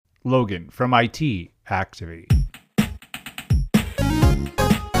Logan from IT Activate.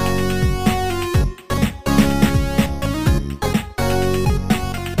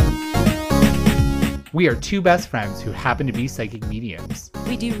 We are two best friends who happen to be psychic mediums.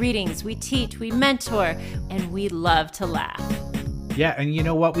 We do readings, we teach, we mentor, and we love to laugh. Yeah, and you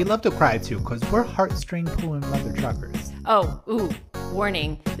know what? We love to cry too, because we're heartstring pulling mother truckers. Oh,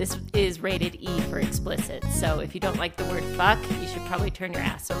 warning, this is rated E for explicit, so if you don't like the word fuck, you should probably turn your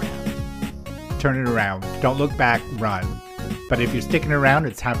ass around. Turn it around. Don't look back, run. But if you're sticking around,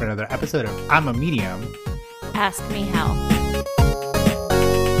 it's time for another episode of I'm a Medium. Ask me how.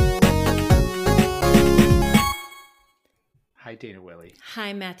 Hi, Dana Willie.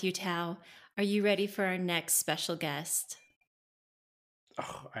 Hi, Matthew Tao. Are you ready for our next special guest?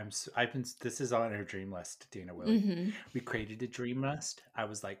 Oh, this is on our dream list, Dana Willie. Mm-hmm. We created a dream list. I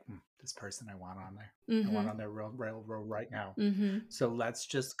was like, this person I want on there. Mm-hmm. I want on their railroad right now. Mm-hmm. So let's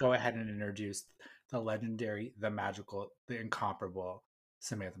just go ahead and introduce the legendary, the magical, the incomparable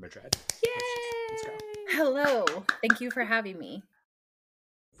Samantha Madrid. Yay! Let's go. Hello. Thank you for having me.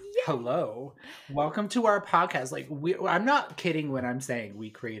 Yay! Hello. Welcome to our podcast. Like I'm not kidding when I'm saying we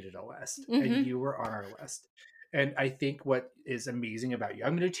created a list and you were on our list. And I think what is amazing about you,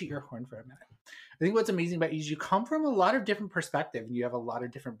 I'm going to toot your horn for a minute. I think what's amazing about you is you come from a lot of different perspectives and you have a lot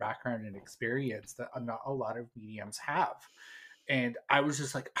of different background and experience that not a lot of mediums have. And I was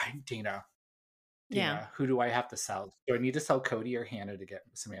just like, I'm Dana. Yeah. Who do I have to sell? Do I need to sell Cody or Hannah to get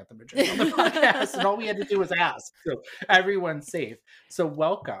Samantha Madrid on the podcast? And all we had to do was ask. So everyone's safe. So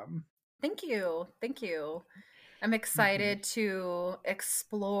welcome. Thank you. Thank you. I'm excited to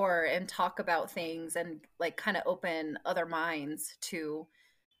explore and talk about things and like kind of open other minds to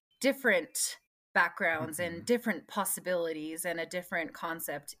different backgrounds and different possibilities and a different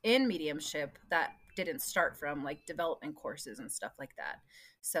concept in mediumship that didn't start from like development courses and stuff like that.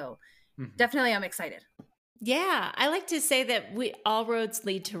 So definitely I'm excited. Yeah, I like to say that all roads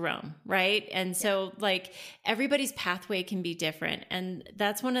lead to Rome, right? And so like everybody's pathway can be different. And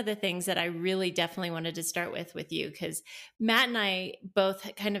that's one of the things that I really definitely wanted to start with you, because Matt and I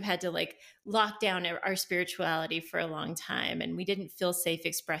both kind of had to like lock down our spirituality for a long time. And we didn't feel safe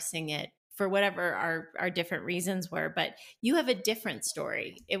expressing it for whatever our different reasons were. But you have a different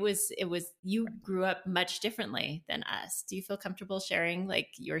story. It was you grew up much differently than us. Do you feel comfortable sharing like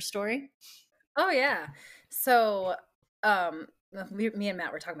your story? Oh yeah. So me and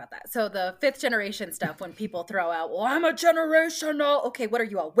Matt were talking about that. So the 5th generation stuff, when people throw out, well, I'm a generational. Okay, what are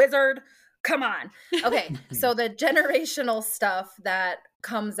you, a wizard? Come on. Okay, so the generational stuff that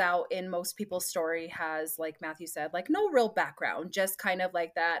comes out in most people's story has, like Matthew said, like no real background, just kind of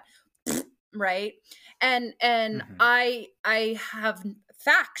like that, right? And I have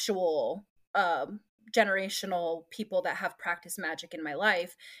factual generational people that have practiced magic in my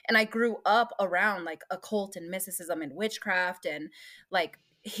life, and I grew up around like occult and mysticism and witchcraft and like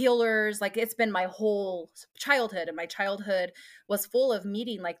healers. Like it's been my whole childhood, and my childhood was full of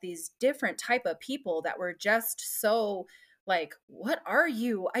meeting like these different type of people that were just so like, what are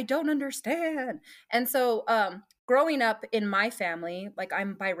you? I don't understand. And so growing up in my family, like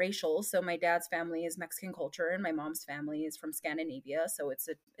I'm biracial, so my dad's family is Mexican culture and my mom's family is from Scandinavia, so it's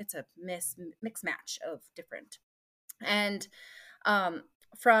a mixed match of different. And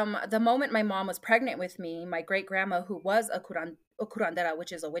from the moment my mom was pregnant with me, my great grandma, who was a curandera,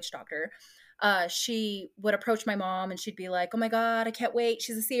 which is a witch doctor, she would approach my mom and she'd be like, oh my God, I can't wait,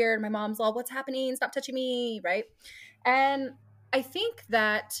 she's a seer. And my mom's all, what's happening? Stop touching me, right? And I think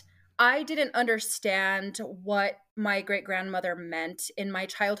that I didn't understand what my great grandmother meant in my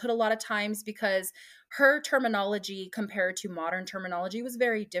childhood a lot of times, because her terminology compared to modern terminology was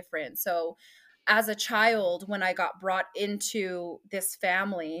very different. So as a child, when I got brought into this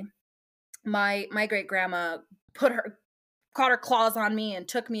family, my great grandma caught her claws on me and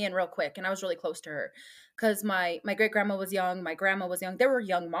took me in real quick. And I was really close to her because my great grandma was young. My grandma was young. They were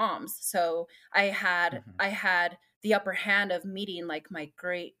young moms. So I had the upper hand of meeting like my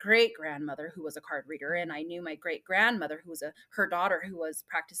great grandmother, who was a card reader. And I knew my great grandmother, who was her daughter, who was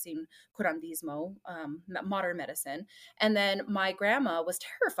practicing curandismo, modern medicine. And then my grandma was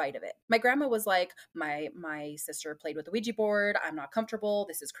terrified of it. My grandma was like, my sister played with the Ouija board. I'm not comfortable.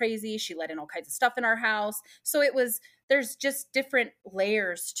 This is crazy. She let in all kinds of stuff in our house. So there's just different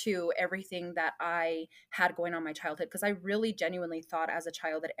layers to everything that I had going on in my childhood, because I really genuinely thought as a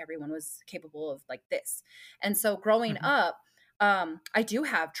child that everyone was capable of like this. And so growing up, I do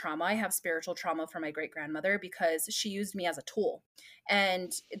have trauma. I have spiritual trauma from my great grandmother because she used me as a tool.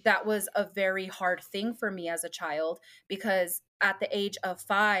 And that was a very hard thing for me as a child, because at the age of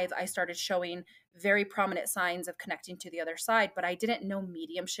 5, I started showing very prominent signs of connecting to the other side, but I didn't know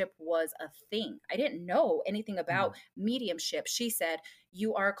mediumship was a thing. I didn't know anything about mediumship. She said,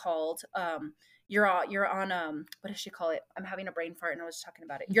 you are called, you're on, what does she call it? I'm having a brain fart and I was talking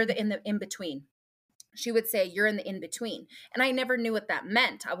about it. You're in the in-between. She would say, you're in the in-between. And I never knew what that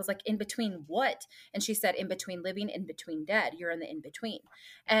meant. I was like, in between what? And she said, in between living, in between dead. You're in the in-between.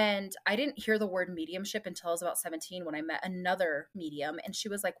 And I didn't hear the word mediumship until I was about 17 when I met another medium. And she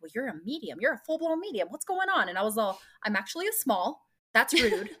was like, well, you're a medium. You're a full-blown medium. What's going on? And I was all, I'm actually a small. That's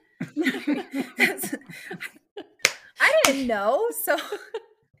rude. I didn't know. So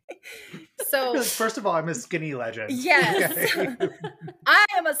first of all, I'm a skinny legend. Yes. Okay. I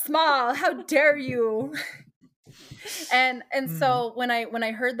am a small. How dare you? And so when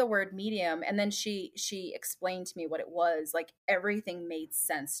I heard the word medium, and then she explained to me what it was, like everything made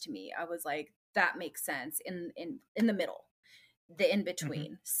sense to me. I was like, that makes sense in the middle, the in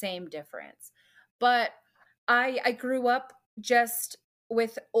between, same difference. But I grew up just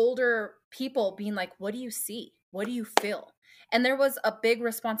with older people being like, what do you see? What do you feel? And there was a big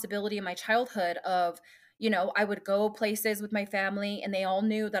responsibility in my childhood of, you know, I would go places with my family and they all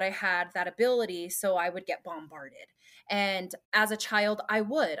knew that I had that ability. So I would get bombarded. And as a child, I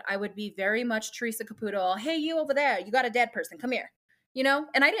would be very much Teresa Caputo. Hey, you over there, you got a dead person. Come here. You know,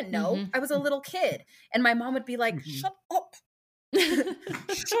 and I didn't know. I was a little kid. And my mom would be like, shut up.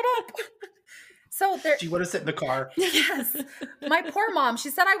 Shut up. So there, do you want to sit in the car? Yes. My poor mom, she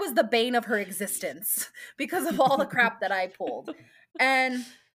said I was the bane of her existence because of all the crap that I pulled. And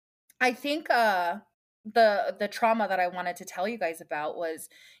I think the trauma that I wanted to tell you guys about was,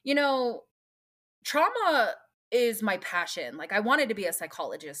 you know, trauma is my passion. Like I wanted to be a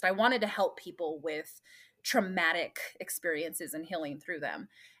psychologist. I wanted to help people with traumatic experiences and healing through them.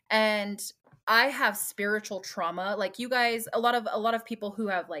 And I have spiritual trauma. Like you guys, a lot of people who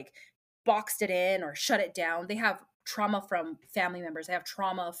have like boxed it in or shut it down, they have trauma from family members. They have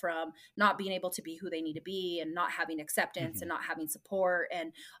trauma from not being able to be who they need to be and not having acceptance and not having support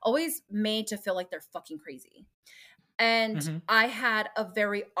and always made to feel like they're fucking crazy. And I had a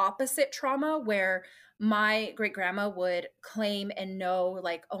very opposite trauma where my great grandma would claim and know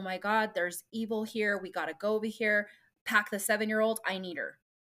like, oh my God, there's evil here. We got to go over here. Pack the 7-year-old. I need her.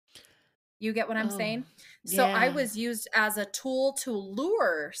 You get what I'm saying? So I was used as a tool to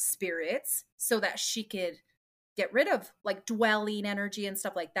lure spirits so that she could get rid of like dwelling energy and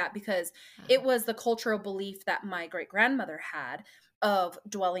stuff like that, because it was the cultural belief that my great grandmother had of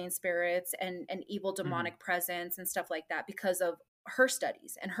dwelling spirits and evil demonic presence and stuff like that because of her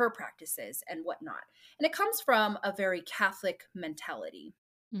studies and her practices and whatnot. And it comes from a very Catholic mentality.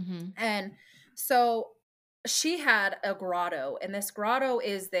 And so she had a grotto, and this grotto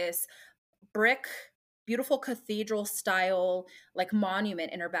is this brick, beautiful cathedral style, like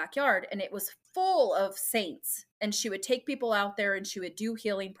monument in her backyard. And it was full of saints. And she would take people out there and she would do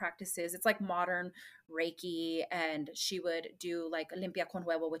healing practices. It's like modern Reiki. And she would do like limpia con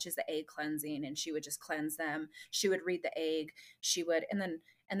huevo, which is the egg cleansing. And she would just cleanse them. She would read the egg. She would, and then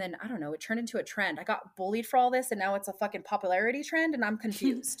I don't know, it turned into a trend. I got bullied for all this and now it's a fucking popularity trend and I'm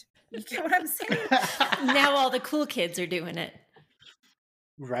confused. You get what I'm saying? Now all the cool kids are doing it.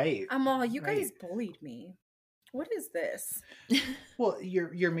 Right. I'm all, you guys bullied me. What is this? Well,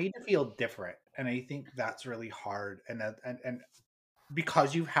 you're made to feel different, and I think that's really hard. And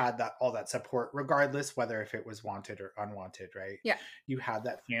because you've had all that support, regardless whether if it was wanted or unwanted, right? Yeah. You had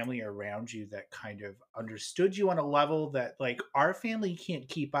that family around you that kind of understood you on a level that like our family can't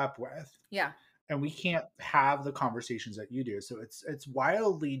keep up with. Yeah. And we can't have the conversations that you do. So it's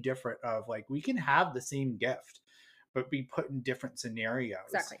wildly different of like we can have the same gift, but be put in different scenarios.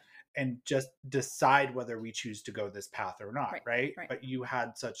 Exactly. And just decide whether we choose to go this path or not, right? But you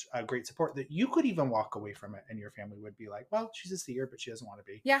had such a great support that you could even walk away from it and your family would be like, well, she's a seer, but she doesn't want to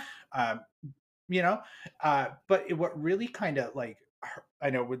be. Yeah. You know, but what really kind of like, I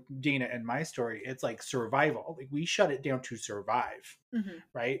know with Dana and my story, it's like survival. Like we shut it down to survive,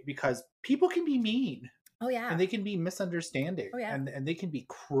 right? Because people can be mean. Oh yeah. And they can be misunderstanding. Oh yeah. And they can be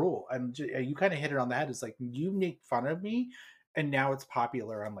cruel. And you kind of hit it on the head. It's like, you make fun of me. And now it's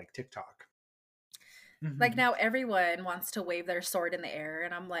popular on like TikTok. Like now everyone wants to wave their sword in the air.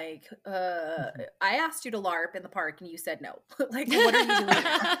 And I'm like, I asked you to LARP in the park and you said no. Like, what are you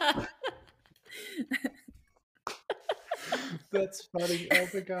doing? That's funny. Oh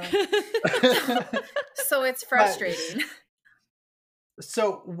my God. So it's frustrating.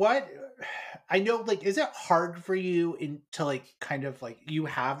 So what, I know, like, is it hard for you to like kind of like you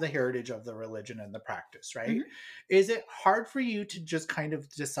have the heritage of the religion and the practice, right? Mhm. Is it hard for you to just kind of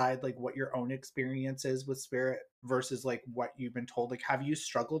decide like what your own experience is with spirit versus like what you've been told? Like, have you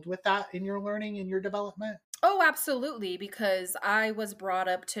struggled with that in your learning and your development? Oh, absolutely. Because I was brought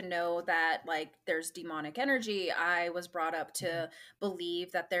up to know that, like, there's demonic energy. I was brought up Mhm. to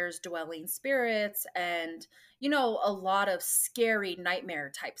believe that there's dwelling spirits and, you know, a lot of scary nightmare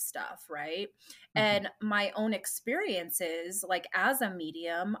type stuff, right? Mhm. And my own experiences, like, as a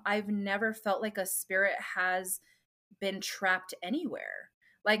medium, I've never felt like a spirit has been trapped anywhere.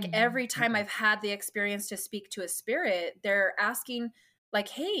 Like Mhm. every time Mhm. I've had the experience to speak to a spirit, they're asking, like,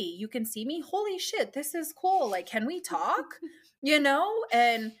 hey, you can see me? Holy shit, this is cool. Like, can we talk? You know?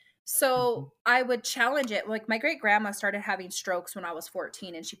 And Mhm. so I would challenge it. Like, my great grandma started having strokes when I was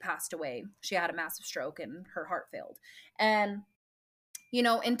 14 and she passed away. She had a massive stroke and her heart failed. And, you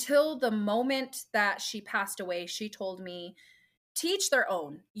know, until the moment that she passed away, she told me, teach their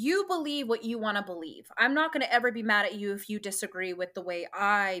own. You believe what you want to believe. I'm not going to ever be mad at you if you disagree with the way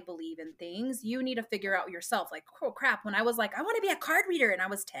I believe in things. You need to figure out yourself. Like, oh crap, when I was like, I want to be a card reader and I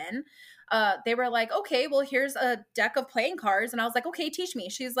was 10, they were like, okay, well, here's a deck of playing cards. And I was like, okay, teach me.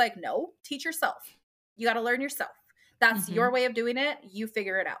 She's like, no, teach yourself. You got to learn yourself. That's your Mhm. way of doing it. You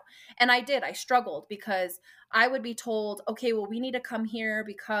figure it out. And I did. I struggled because I would be told, okay, well, we need to come here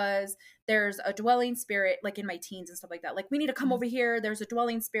because there's a dwelling spirit, like in my teens and stuff like that. Like, we need to come over here. There's a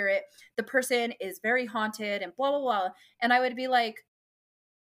dwelling spirit. The person is very haunted and blah, blah, blah. And I would be like,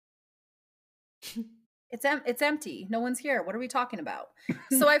 it's empty. No one's here. What are we talking about?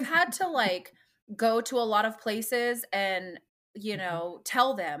 So I've had to like go to a lot of places and, you Mhm. know,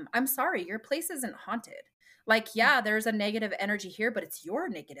 tell them, I'm sorry, your place isn't haunted. Like, yeah, there's a negative energy here, but it's your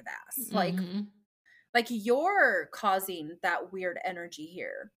negative ass. Mhm. Like you're causing that weird energy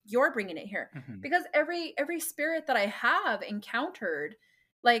here. You're bringing it here. Mhm. Because every spirit that I have encountered,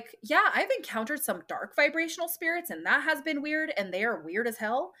 like, yeah, I've encountered some dark vibrational spirits and that has been weird and they are weird as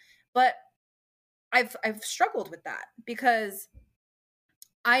hell, but I've struggled with that because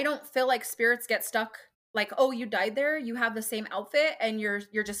I don't feel like spirits get stuck like, oh, you died there, you have the same outfit and you're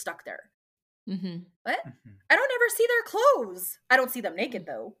just stuck there. Mhm. What? Mhm. I don't ever see their clothes. I don't see them naked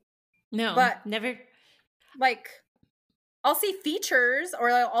though. No, But never. like I'll see features or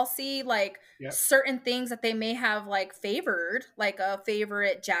I'll see like Yep. certain things that they may have like favored, like a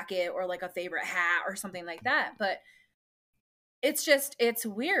favorite jacket or like a favorite hat or something like that. But it's just it's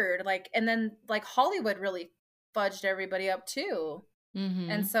weird. Like and then like Hollywood really fudged everybody up too.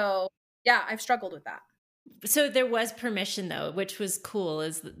 And Mhm. so yeah, I've struggled with that. So there was permission though, which was cool.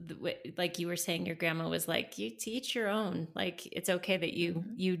 Is like you were saying, your grandma was like, "You teach your own. Like it's okay that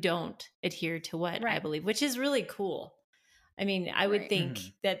Mhm. you don't adhere to what I Right. believe," which is really cool. I mean, I would Right. think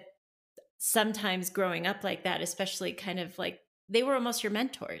Mhm. that sometimes growing up like that, especially kind of like they were almost your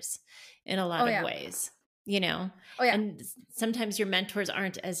mentors in a Oh lot of yeah. ways, you know? Oh yeah. And sometimes your mentors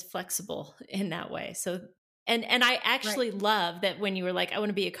aren't as flexible in that way. So and I Right. actually love that when you were like, I want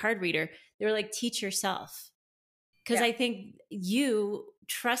to be a card reader, they were like, teach yourself. Because Yeah. I think you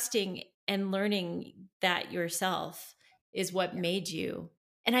trusting and learning that yourself is what Yeah. made you.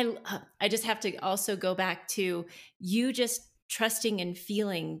 And I just have to also go back to you just trusting and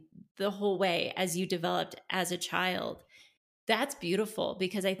feeling the whole way as you developed as a child. That's beautiful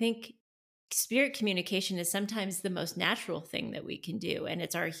because I think spirit communication is sometimes the most natural thing that we can do. And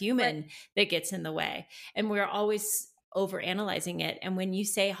it's our Right. human that gets in the way. And we're always over analyzing it. And when you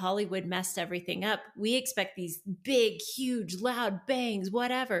say Hollywood messed everything up, we expect these big, huge, loud bangs,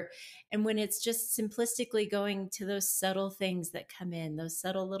 whatever. And when it's just simplistically going to those subtle things that come in, those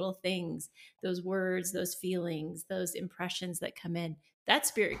subtle little things, those words, those feelings, those impressions that come in, that's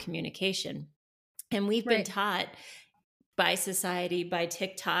spirit communication. And we've been Right. taught by society, by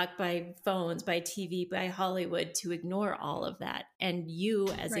TikTok, by phones, by TV, by Hollywood to ignore all of that. And you,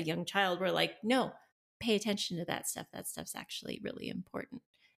 as a Right. young child, were like, no, pay attention to that stuff. That stuff's actually really important.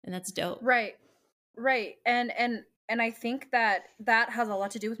 And that's dope. Right. Right. And I think that that has a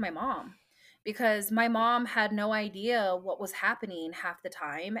lot to do with my mom because my mom had no idea what was happening half the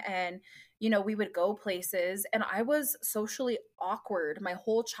time and you know, we would go places and I was socially awkward my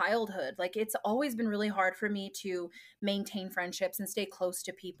whole childhood. Like it's always been really hard for me to maintain friendships and stay close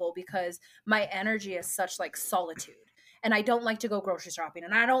to people because my energy is such like solitude. And I don't like to go grocery shopping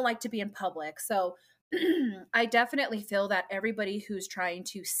and I don't like to be in public. So I definitely feel that everybody who's trying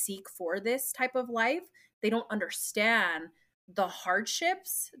to seek for this type of life, they don't understand the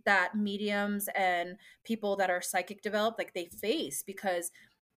hardships that mediums and people that are psychic developed like they face because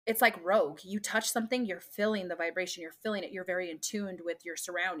it's like rogue. You touch something, you're feeling the vibration, you're feeling it. You're very in tuned with your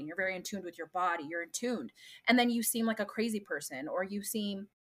surrounding. You're very in tuned with your body. You're in tuned. And then you seem like a crazy person, or you seem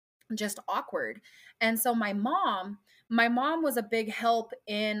just awkward. And so my mom was a big help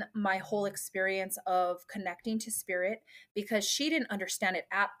in my whole experience of connecting to spirit, because she didn't understand it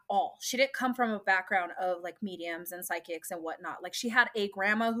at all. She didn't come from a background of like mediums and psychics and whatnot. Like, she had a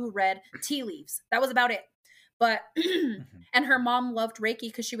grandma who read tea leaves. That was about it. But and her mom loved Reiki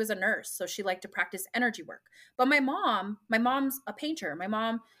because she was a nurse, so she liked to practice energy work. But my mom's a painter. My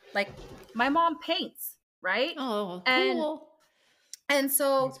mom paints, right? Oh, And cool. and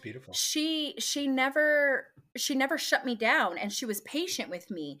so That's beautiful. she never shut me down, and she was patient with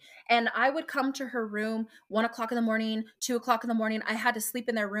me. And I would come to her room 1 o'clock in the morning, 2 o'clock in the morning. I had to sleep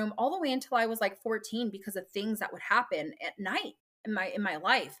in their room all the way until I was like 14 because of things that would happen at night in my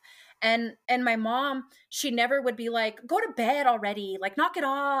life. And my mom, she never would be like, go to bed already, like knock it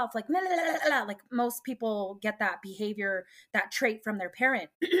off, like, blah, blah, blah, blah. Like most people get that behavior, that trait from their parent.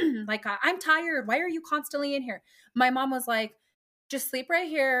 Like, I'm tired, why are you constantly in here? My mom was like, just sleep right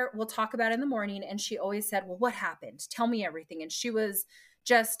here, we'll talk about it in the morning. And she always said, well, what happened? Tell me everything. And she was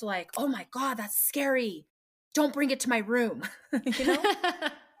just like, oh my God, that's scary, don't bring it to my room. You know,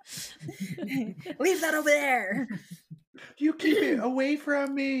 leave that over there. You keep it away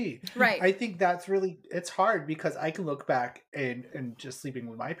from me. Right. I think that's really, it's hard because I can look back and just sleeping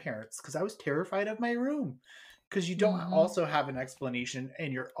with my parents because I was terrified of my room, because you don't also have an explanation,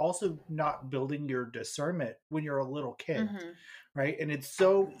 and you're also not building your discernment when you're a little kid. Right. And it's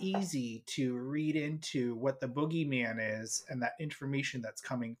so easy to read into what the boogeyman is and that information that's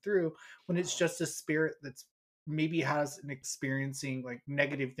coming through when it's just a spirit that's maybe has an experiencing like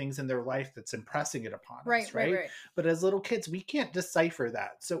negative things in their life that's impressing it upon us, right? But as little kids, we can't decipher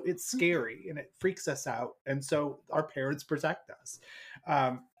that, so it's scary and it freaks us out, and so our parents protect us.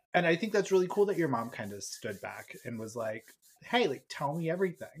 And I think that's really cool that your mom kind of stood back and was like, hey, like, tell me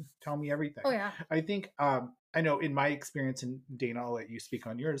everything. Oh yeah. I think I know in my experience, and Dana, I'll let you speak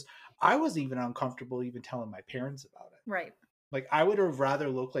on yours, I was even uncomfortable even telling my parents about it. Right. Like, I would have rather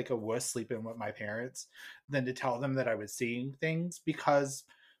looked like a wuss sleeping with my parents than to tell them that I was seeing things, because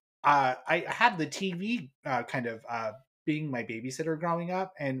I had the TV kind of being my babysitter growing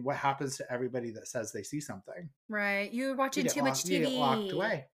up. And what happens to everybody that says they see something? Right. You're watching too much TV. You get locked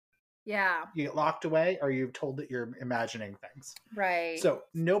away. Yeah. You get locked away, or you're told that you're imagining things. Right. So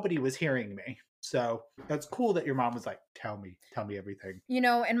nobody was hearing me. So that's cool that your mom was like, tell me everything. You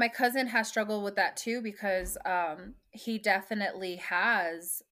know, and my cousin has struggled with that too, because he definitely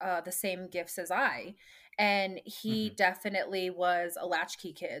has the same gifts as I. And he definitely was a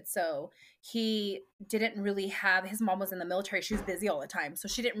latchkey kid. So he didn't really have, his mom was in the military. She was busy all the time. So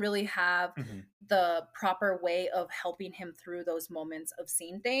she didn't really have the proper way of helping him through those moments of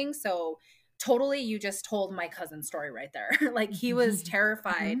seeing things. So totally, you just told my cousin's story right there. Like, he was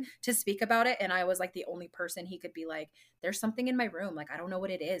terrified to speak about it, and I was like the only person he could be like, there's something in my room, like, I don't know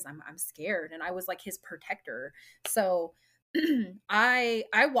what it is, I'm scared. And I was like his protector. So I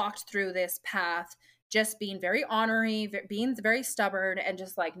walked through this path just being very ornery, being very stubborn, and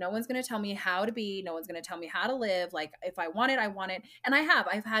just like, no one's going to tell me how to be, no one's going to tell me how to live. Like, if I want it, I want it. And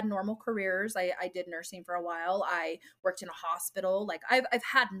I've had normal careers. I did nursing for a while. I worked in a hospital. Like, I've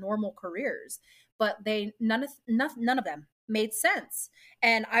had normal careers, but none of them made sense.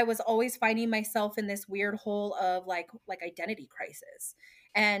 And I was always finding myself in this weird hole of like identity crisis,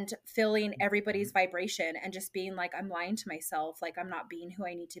 and feeling everybody's vibration and just being like, I'm lying to myself, like I'm not being who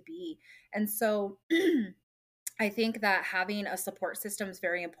I need to be. And so I think that having a support system is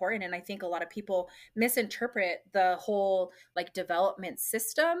very important. And I think a lot of people misinterpret the whole like development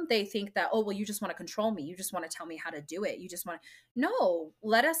system. They think that, oh, well, you just want to control me. You just want to tell me how to do it. You just want to, no,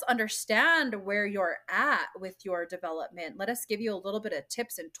 let us understand where you're at with your development. Let us give you a little bit of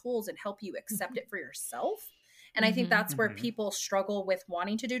tips and tools and help you accept it for yourself. And I think that's where people struggle with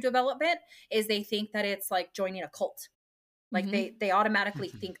wanting to do development, is they think that it's like joining a cult. Like they automatically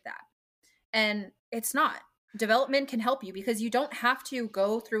think that. And it's not. Development can help you, because you don't have to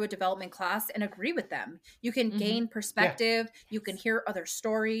go through a development class and agree with them. You can gain perspective. Yeah. You can hear other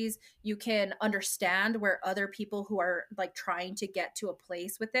stories. You can understand where other people who are like trying to get to a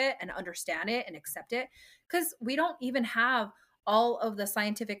place with it and understand it and accept it. Because we don't even have all of the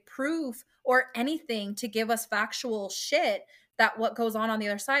scientific proof or anything to give us factual shit that what goes on the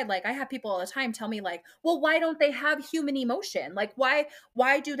other side. Like, I have people all the time tell me like, well, why don't they have human emotion? Like, why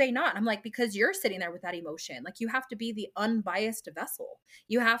do they not? I'm like, because you're sitting there with that emotion. Like, you have to be the unbiased vessel.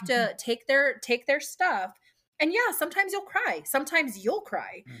 You have to take their stuff And yeah, sometimes you'll cry. Sometimes you'll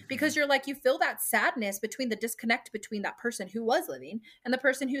cry because you're like, you feel that sadness between the disconnect between that person who was living and the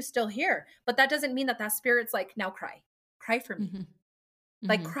person who's still here. But that doesn't mean that that spirit's like, now cry for me.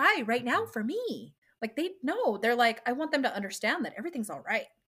 Like, cry right now for me. Like, they know, they're like, I want them to understand that everything's all right.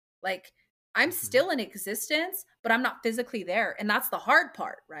 Like, I'm still in existence, but I'm not physically there. And that's the hard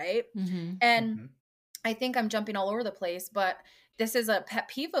part, right? And I think I'm jumping all over the place, but this is a pet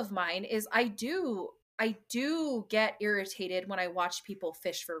peeve of mine is I do get irritated when I watch people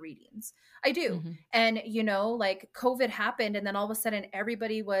fish for readings. I do. And you know, like COVID happened and then all of a sudden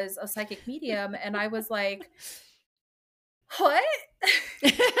everybody was a psychic medium and I was like, what?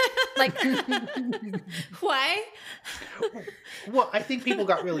 Like, why? Well, I think people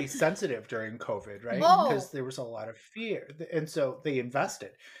got really sensitive during COVID, right? Whoa. Because there was a lot of fear. And so they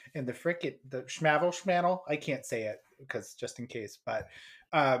invested in the schmavel. I can't say it because just in case, but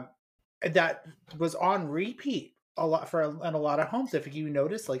that was on repeat a lot in a lot of homes. If you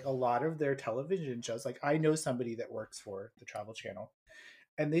notice, like a lot of their television shows, like I know somebody that works for the Travel Channel,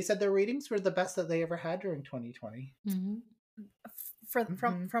 and they said their ratings were the best that they ever had during 2020.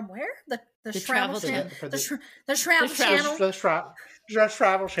 From where? The Travel Channel? The Travel Travel Channel? The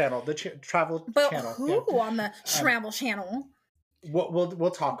Travel Channel. Travel But Channel. who on the Travel Channel?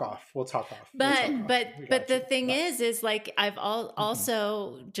 We'll talk off. But the thing is like I've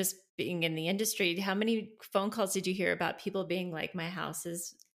also just being in the industry, how many phone calls did you hear about people being like, my house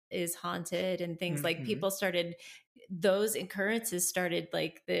is haunted and things like people started, those occurrences started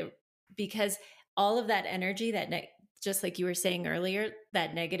like because all of that energy just like you were saying earlier,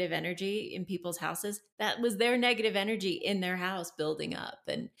 that negative energy in people's houses, that was their negative energy in their house building up.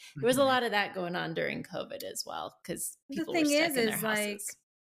 And there was a lot of that going on during COVID as well, because people were stuck in their houses.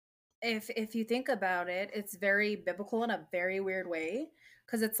 Like, if you think about it, it's very biblical in a very weird way.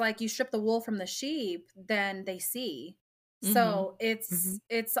 Because it's like you strip the wool from the sheep, then they see. So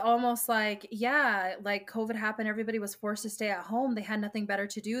it's almost like, yeah, like COVID happened, everybody was forced to stay at home. They had nothing better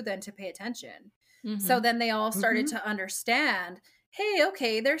to do than to pay attention. So then they all started to understand, hey,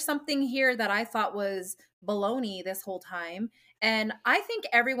 okay, there's something here that I thought was baloney this whole time. And I think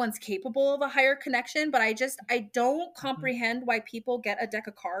everyone's capable of a higher connection, but I don't comprehend why people get a deck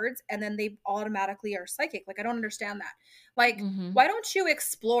of cards and then they automatically are psychic. Like, I don't understand that. Like, why don't you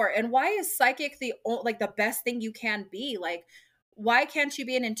explore? And why is psychic the best thing you can be? Like, why can't you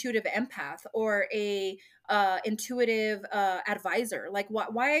be an intuitive empath or a intuitive advisor? Like,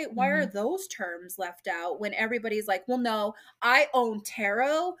 why are those terms left out when everybody's like, well, no, I own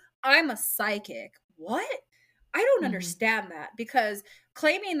tarot, I'm a psychic. What? I don't understand that, because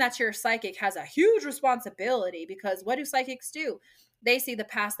claiming that you're psychic has a huge responsibility, because what do psychics do? They see the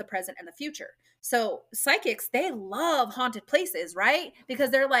past, the present, and the future. So psychics, they love haunted places, right? Because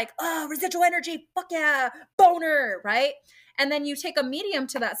they're like, oh, residual energy, fuck yeah, boner, right? And then you take a medium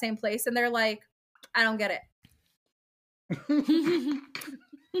to that same place and they're like, I don't get it.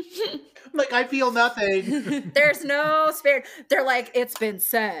 Like, I feel nothing. There's no spirit. They're like, it's been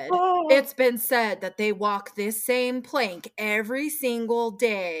said that they walk this same plank every single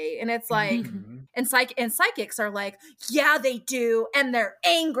day. And it's like, and psychics are like, yeah, they do. And they're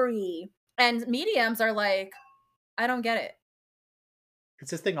angry. And mediums are like, I don't get it. Is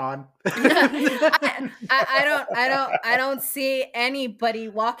this thing on? I don't see anybody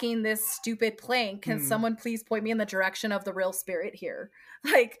walking this stupid plank. Can someone please point me in the direction of the real spirit here?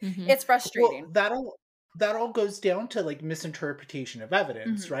 Like, it's frustrating. Well, that all goes down to like misinterpretation of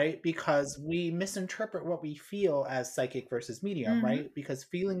evidence, right? Because we misinterpret what we feel as psychic versus medium, right? Because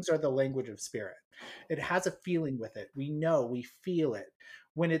feelings are the language of spirit. It has a feeling with it. We feel it.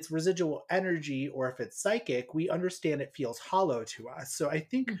 When it's residual energy, or if it's psychic, we understand it feels hollow to us. So I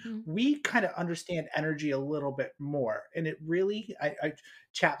think we kind of understand energy a little bit more. And it really, I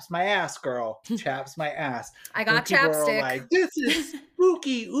chaps my ass, girl. Chaps my ass. I got chapstick. Like, this is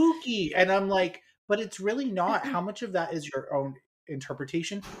spooky, ooky. And I'm like, but it's really not. How much of that is your own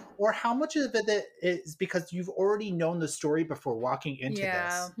interpretation, or how much of it is because you've already known the story before walking into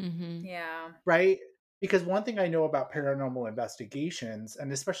this? Yeah. Right? Because one thing I know about paranormal investigations,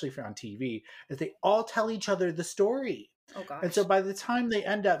 and especially on TV, is they all tell each other the story. Oh, gosh. And so by the time they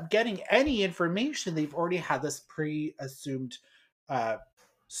end up getting any information, they've already had this pre-assumed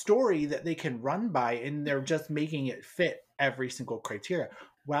story that they can run by, and they're just making it fit every single criteria.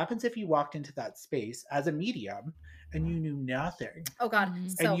 What happens if you walked into that space as a medium and you knew nothing? Oh, God.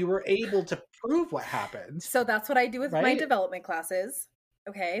 And you were able to prove what happened. So that's what I do with my development classes.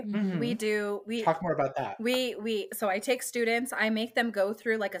 Okay. We talk more about that. So I take students, I make them go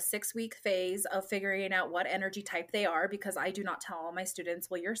through like a 6-week phase of figuring out what energy type they are, because I do not tell all my students,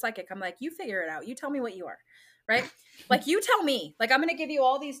 well, you're psychic. I'm like, you figure it out. You tell me what you are. right? Like, you tell me, like, I'm going to give you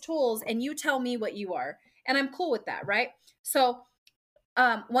all these tools and you tell me what you are. And I'm cool with that, right? So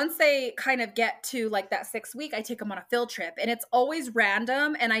once they kind of get to like that 6th week, I take them on a field trip, and it's always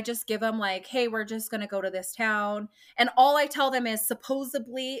random. And I just give them like, hey, we're just going to go to this town. And all I tell them is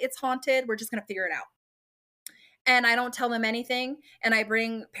supposedly it's haunted. We're just going to figure it out. And I don't tell them anything. And I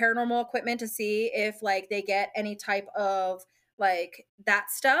bring paranormal equipment to see if like they get any type of like that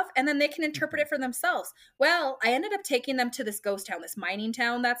stuff, and then they can interpret it for themselves. Well, I ended up taking them to this ghost town, this mining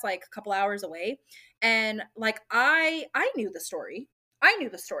town that's like a couple hours away. And like I knew the story.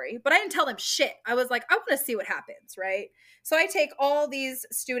 But I didn't tell them shit. I was like, I want to see what happens, right? So I take all these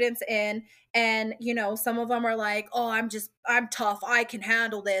students in, and you know, some of them are like, oh, I'm tough, I can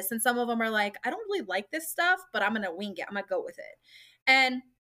handle this. And some of them are like, I don't really like this stuff, but I'm gonna wing it, I'm gonna go with it. And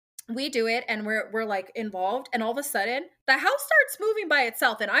we do it, and we're like involved, and all of a sudden the house starts moving by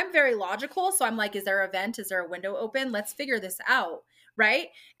itself. And I'm very logical, so I'm like, is there a vent, is there a window open, let's figure this out, right?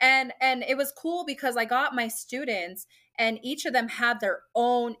 And it was cool because I got my students, and each of them had their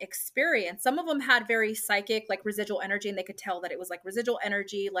own experience. Some of them had very psychic, like residual energy, and they could tell that it was like residual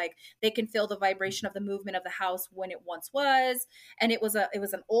energy, like they can feel the vibration of the movement of the house when it once was. And it was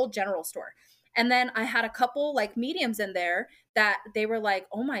an old general store. And then I had a couple like mediums in there that they were like,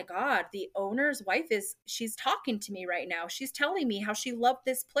 oh my God, the owner's wife she's talking to me right now. She's telling me how she loved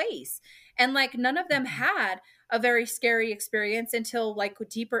this place. And like none of them had a very scary experience until like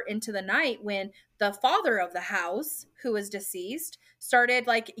deeper into the night, when the father of the house, who was deceased, started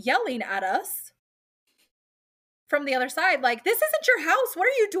like yelling at us from the other side, like, this isn't your house. What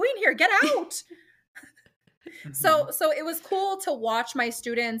are you doing here? Get out. So it was cool to watch my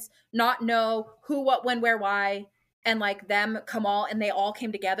students not know who, what, when, where, why, and like them and they all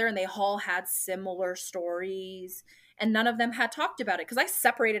came together, and they all had similar stories, and none of them had talked about it because I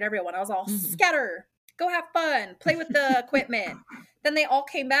separated everyone. I was all scatter, go have fun, play with the equipment. Then they all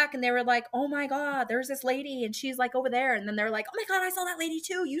came back and they were like, oh my God, there's this lady and she's like over there. And then they're like, oh my God, I saw that lady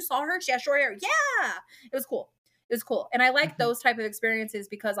too. You saw her? She has short hair. Yeah. It was cool. And I like those type of experiences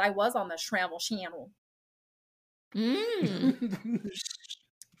because I was on the Travel Channel. I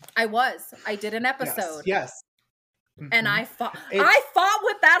did an episode. Yes. And I fought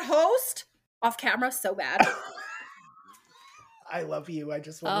with that host off camera so bad. I love you. I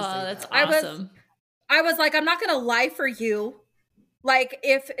just want to say that's that. awesome. I was like, I'm not going to lie for you. Like,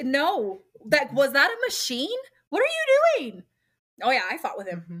 was that a machine? What are you doing? Oh yeah, I fought with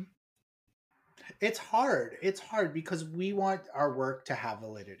him. It's hard because we want our work to have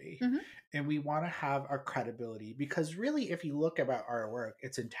validity, and we want to have our credibility, because really, if you look about our work,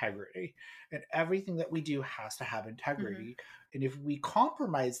 it's integrity, and everything that we do has to have integrity. And if we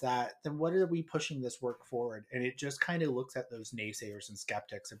compromise that, then what are we pushing this work forward? And it just kind of looks at those naysayers and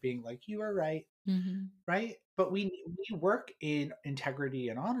skeptics of being like, you are right. Right. But we work in integrity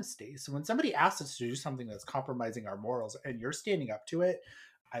and honesty. So when somebody asks us to do something that's compromising our morals and you're standing up to it,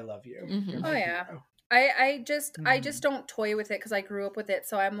 I love you. Oh yeah. I just don't toy with it because I grew up with it.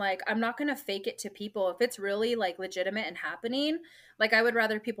 So I'm like, I'm not going to fake it to people. If it's really like legitimate and happening, like I would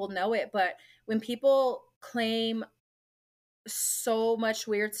rather people know it. But when people claim so much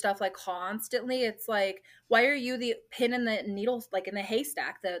weird stuff like constantly, it's like, why are you the pin in the needle, like in the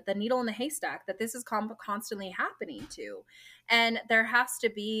haystack, the needle in the haystack that this is constantly happening to? And there has to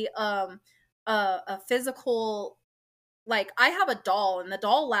be a physical, like I have a doll and the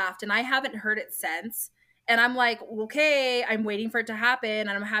doll laughed and I haven't heard it since, and I'm like, okay, I'm waiting for it to happen,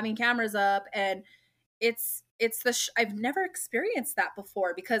 and I'm having cameras up, and it's I've never experienced that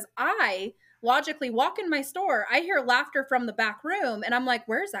before because I logically walk in my store, I hear laughter from the back room, and I'm like,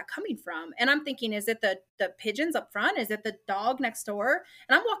 where is that coming from? And I'm thinking, is it the pigeons up front? Is it the dog next door?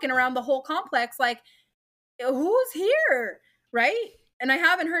 And I'm walking around the whole complex like, who's here? Right? And I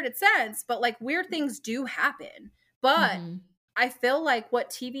haven't heard it since, but like weird things do happen. But I feel like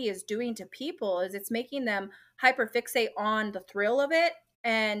what TV is doing to people is it's making them hyperfixate on the thrill of it,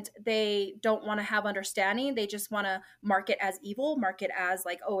 and they don't want to have understanding. They just want to mark it as evil, mark it as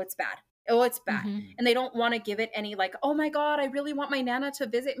like, oh, it's bad. Oh, it's bad. And they don't want to give it any like, oh my God, I really want my Nana to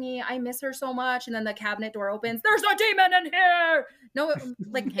visit me. I miss her so much. And then the cabinet door opens. There's a demon in here. No,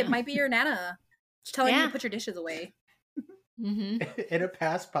 like it might be your Nana telling you to put your dishes away. In a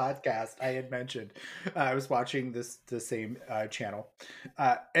past podcast, I had mentioned I was watching the same channel,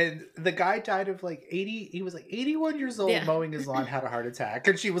 and the guy died of like 80. He was like 81 years old, mowing his lawn, had a heart attack,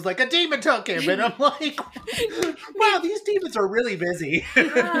 and she was like, a demon took him, and I'm like, wow, these demons are really busy.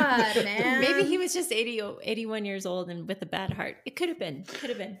 God, man. Maybe he was just 81 years old and with a bad heart. It could have been.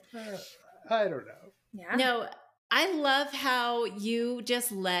 I don't know. Yeah. No, I love how you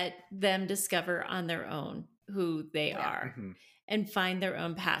just let them discover on their own who they are and find their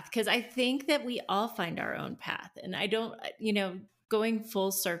own path. Because I think that we all find our own path. And I don't, going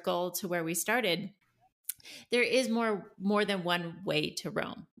full circle to where we started, there is more than one way to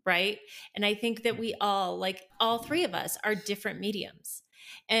roam, right? And I think that we all, like all three of us, are different mediums.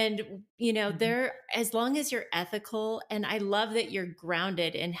 And, there, as long as you're ethical, and I love that you're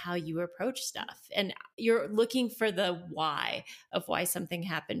grounded in how you approach stuff and you're looking for the why of why something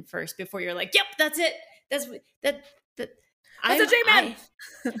happened first before you're like, yep, that's it. That's a J-man.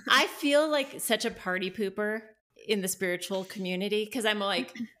 I feel like such a party pooper in the spiritual community because I'm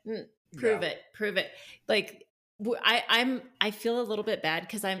like, prove it. Like I feel a little bit bad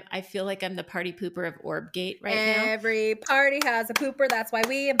because I feel like I'm the party pooper of Orbgate right now. Every party has a pooper. That's why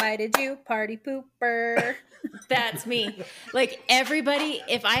we invited you, party pooper. That's me. Like everybody,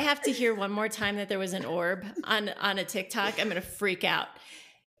 if I have to hear one more time that there was an orb on a TikTok, I'm gonna freak out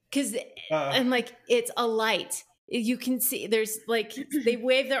because I'm like, it's a light. You can see there's like they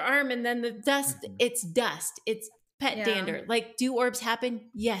wave their arm and then the dust. It's dust. It's pet dander. Like, do orbs happen?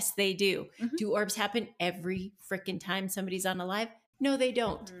 Yes, they do. Do orbs happen every freaking time somebody's on a live? No, they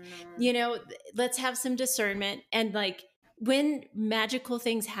don't. Let's have some discernment. And like when magical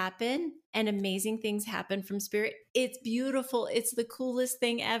things happen and amazing things happen from spirit, it's beautiful. It's the coolest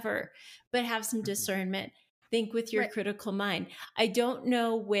thing ever. But have some discernment. Think with your critical mind. I don't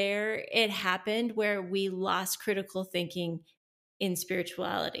know where it happened, where we lost critical thinking in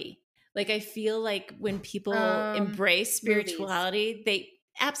spirituality. Like, I feel like when people embrace spirituality, they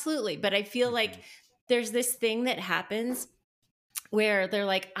absolutely, but I feel like there's this thing that happens where they're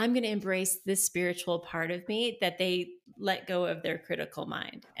like, I'm going to embrace this spiritual part of me, that they let go of their critical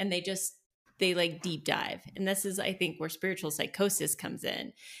mind and they like deep dive. And this is, I think, where spiritual psychosis comes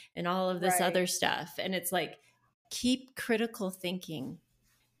in and all of this other stuff. And it's like, keep critical thinking,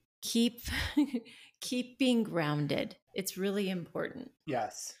 keep being grounded. It's really important.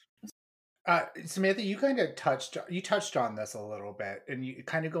 Yes. Samantha, you kind of touched on this a little bit, and you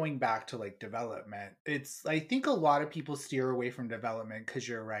kind of going back to like development. I think a lot of people steer away from development because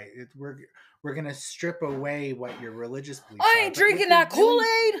you're right. We're gonna strip away what your religious beliefs I ain't drinking that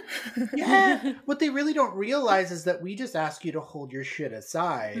Kool-Aid. Yeah. What they really don't realize is that we just ask you to hold your shit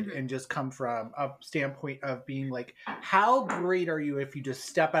aside and just come from a standpoint of being like, how great are you if you just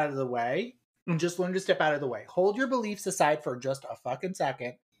step out of the way and just learn to step out of the way. Hold your beliefs aside for just a fucking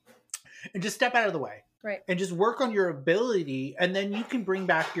second. And just step out of the way. Right. And just work on your ability. And then you can bring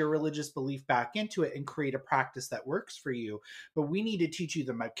back your religious belief back into it and create a practice that works for you. But we need to teach you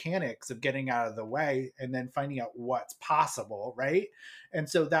the mechanics of getting out of the way and then finding out what's possible, right? And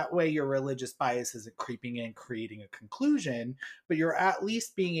so that way your religious bias isn't creeping in, creating a conclusion, but you're at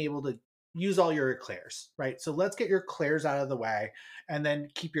least being able to use all your eclairs, right? So let's get your eclairs out of the way and then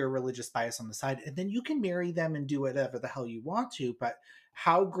keep your religious bias on the side. And then you can marry them and do whatever the hell you want to. But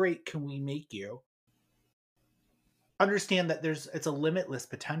how great can we make you? Understand that it's a limitless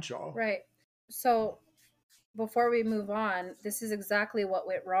potential. Right. So before we move on, this is exactly what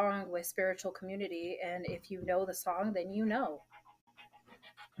went wrong with spiritual community. And if you know the song, then you know.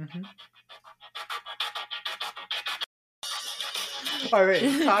 All right,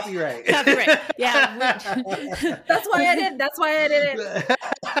 copyright. Yeah. That's why I did it.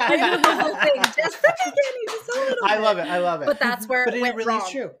 I know the whole thing. Just the beginning, just a little bit. I love it. But that's where it went really wrong. Is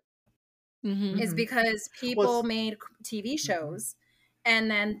true. Is because people made TV shows and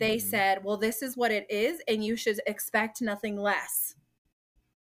then they said, well, this is what it is and you should expect nothing less.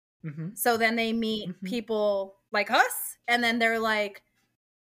 So then they meet people like us and then they're like,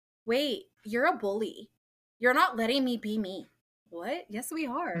 wait, you're a bully. You're not letting me be me. What? Yes, we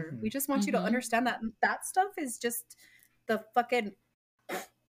are. We just want you to understand that stuff is just the fucking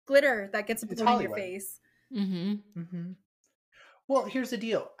glitter that gets blown in your face. Well, here's the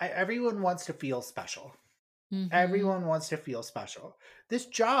deal. Everyone wants to feel special. Everyone wants to feel special. This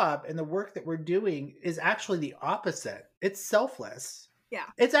job and the work that we're doing is actually the opposite. It's selfless. Yeah.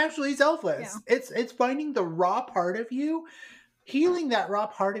 It's actually selfless. Yeah. It's finding the raw part of you, healing that raw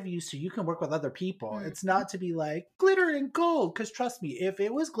part of you so you can work with other people. It's not to be like glitter and gold, because trust me, if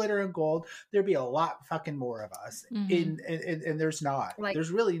it was glitter and gold, there'd be a lot fucking more of us. And there's not.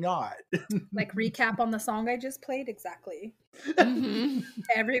 There's really not. Like recap on the song I just played. Exactly.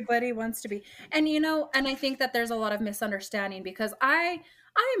 Everybody wants to be. And and I think that there's a lot of misunderstanding because I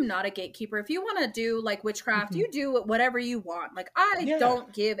am not a gatekeeper. If you want to do like witchcraft, you do whatever you want. Like I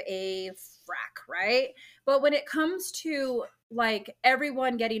don't give a frack, right? But when it comes to like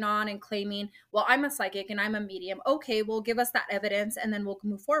everyone getting on and claiming, well, I'm a psychic and I'm a medium. Okay, well, give us that evidence and then we'll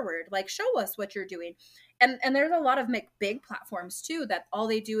move forward. Like show us what you're doing. And there's a lot of big platforms too that all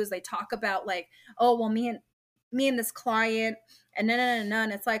they do is they talk about like, oh, well, me and me and this client, and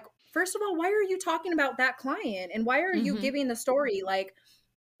and it's like, first of all, why are you talking about that client? And why are you giving the story? Like,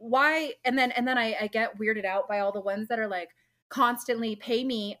 why? And then I get weirded out by all the ones that are like, constantly pay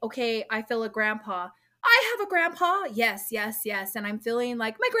me. Okay, I feel a grandpa. I have a grandpa. Yes, yes, yes. And I'm feeling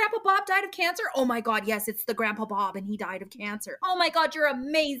like my grandpa Bob died of cancer. Oh my God, yes, it's the grandpa Bob and he died of cancer. Oh my God, you're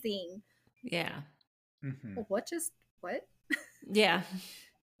amazing. Yeah. What? Yeah.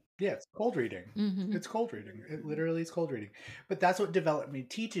 Yeah, it's cold reading. It's cold reading. It literally is cold reading. But that's what development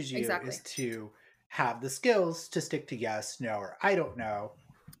teaches you, is to have the skills to stick to yes, no, or I don't know.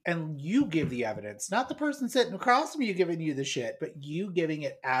 And you give the evidence, not the person sitting across from you giving you the shit, but you giving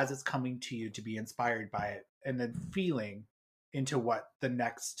it as it's coming to you to be inspired by it, and then feeling into what the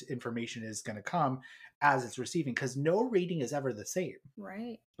next information is going to come as it's receiving. Because no reading is ever the same.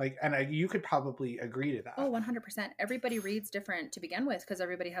 Right. Like, and you could probably agree to that. Oh, 100%. Everybody reads different to begin with, because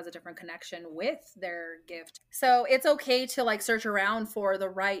everybody has a different connection with their gift. So it's okay to like search around for the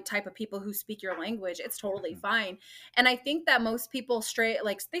right type of people who speak your language. It's totally fine. And I think that most people stray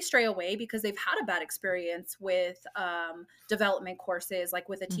away because they've had a bad experience with development courses, like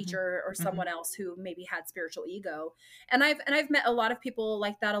with a teacher or someone else who maybe had spiritual ego. And I've met a lot of people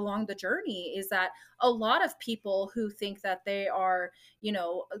like that along the journey, is that a lot of people who think that they are, you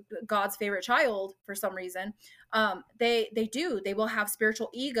know, God's favorite child for some reason, they will have spiritual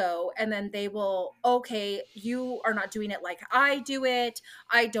ego, and then they will, okay, you are not doing it like I do it,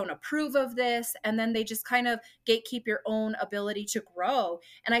 I don't approve of this, and then they just kind of gatekeep your own ability to grow.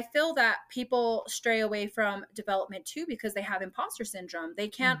 And I feel that people stray away from development too because they have imposter syndrome. They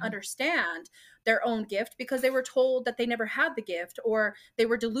can't understand their own gift because they were told that they never had the gift, or they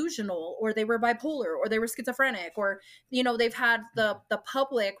were delusional, or they were bipolar, or they were schizophrenic, or, you know, they've had the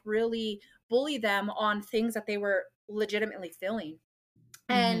public really bully them on things that they were legitimately feeling.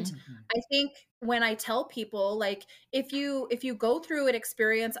 And I think when I tell people, like, if you go through an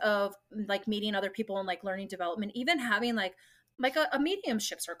experience of like meeting other people and like learning development, even having like a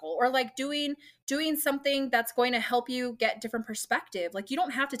mediumship circle, or like doing something that's going to help you get different perspective. Like, you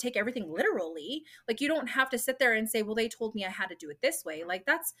don't have to take everything literally. Like, you don't have to sit there and say, well, they told me I had to do it this way. Like,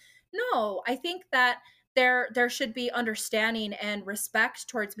 that's no, I think that there should be understanding and respect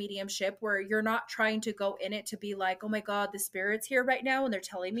towards mediumship, where you're not trying to go in it to be like, oh my God, the spirit's here right now and they're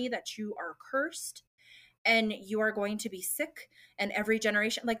telling me that you are cursed and you are going to be sick, and every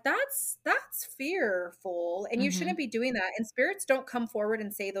generation, like, that's fearful, and you shouldn't be doing that. And spirits don't come forward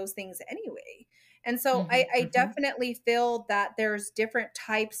and say those things anyway. And so I definitely feel that there's different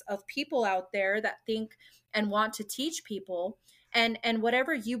types of people out there that think and want to teach people, and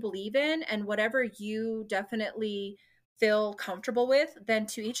whatever you believe in and whatever you definitely feel comfortable with, then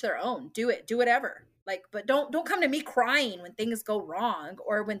to each their own. Do whatever. Like, but don't come to me crying when things go wrong,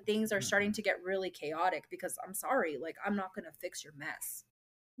 or when things are starting to get really chaotic, because I'm sorry, like, I'm not going to fix your mess.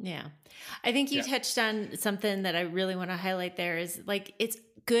 Yeah. I think you touched on something that I really want to highlight there, is like, it's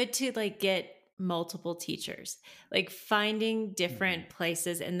good to like get multiple teachers, like finding different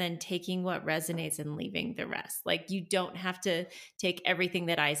places and then taking what resonates and leaving the rest. Like, you don't have to take everything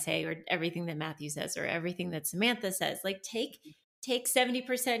that I say, or everything that Matthew says, or everything that Samantha says. Like, take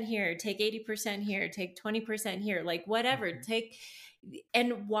 70% here, take 80% here, take 20% here, like whatever, take,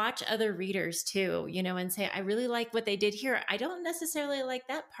 and watch other readers too, you know, and say, I really like what they did here. I don't necessarily like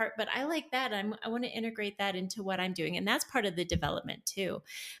that part, but I like that. I want to integrate that into what I'm doing. And that's part of the development too.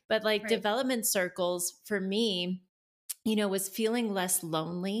 But like development circles for me, you know, was feeling less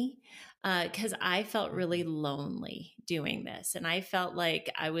lonely, because I felt really lonely doing this. And I felt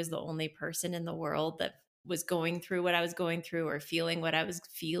like I was the only person in the world that was going through what I was going through, or feeling what I was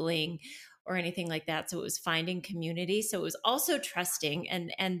feeling, or anything like that. So it was finding community. So it was also trusting.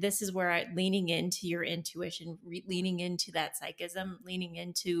 And this is where leaning into your intuition, leaning into that psychism, leaning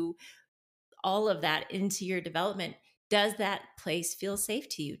into all of that into your development. Does that place feel safe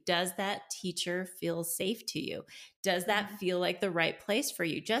to you? Does that teacher feel safe to you? Does that feel like the right place for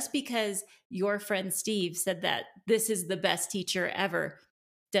you? Just because your friend Steve said that this is the best teacher ever,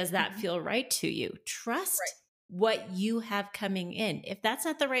 does that feel right to you? Trust what you have coming in. If that's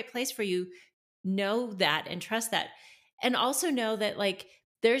not the right place for you, know that and trust that. And also know that like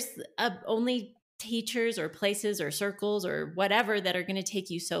there's only teachers or places or circles or whatever that are going to take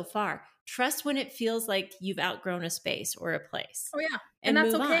you so far. Trust when it feels like you've outgrown a space or a place. Oh yeah. And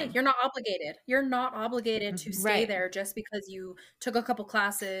that's okay. On. You're not obligated. You're not obligated to stay there just because you took a couple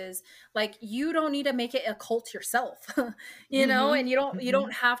classes. Like, you don't need to make it a cult yourself, you know, and you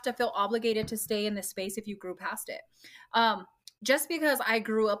don't have to feel obligated to stay in this space if you grew past it. just because I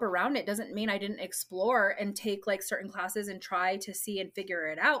grew up around it doesn't mean I didn't explore and take like certain classes and try to see and figure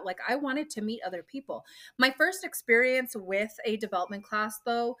it out. Like I wanted to meet other people. My first experience with a development class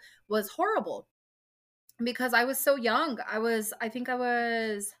though was horrible because I was so young. I think I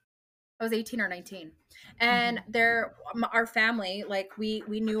was 18 or 19. And our family, like we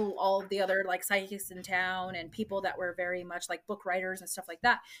knew all of the other like psychics in town and people that were very much like book writers and stuff like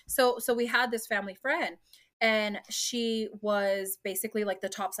that. So we had this family friend, and she was basically like the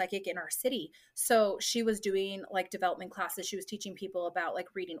top psychic in our city. So she was doing like development classes. She was teaching people about like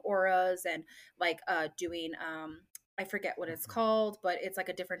reading auras and like doing I forget what it's called, but it's like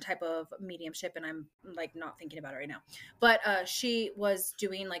a different type of mediumship, and I'm like not thinking about it right now. But she was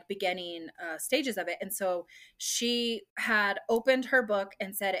doing like beginning stages of it, and so she had opened her book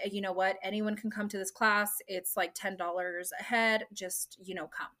and said, "You know what? Anyone can come to this class. It's like $10 a head. Just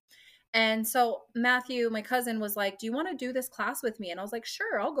come." And so Matthew, my cousin, was like, "Do you want to do this class with me?" And I was like,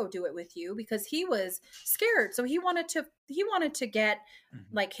 "Sure, I'll go do it with you," because he was scared. So he wanted to get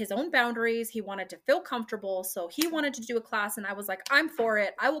like his own boundaries. He wanted to feel comfortable. So he wanted to do a class, and I was like, "I'm for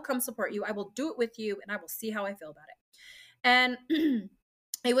it. I will come support you. I will do it with you, and I will see how I feel about it." And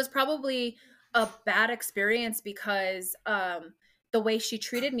it was probably a bad experience because the way she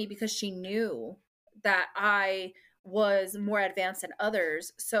treated me, because she knew that I was more advanced than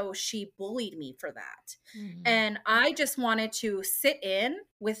others, so she bullied me for that. And I just wanted to sit in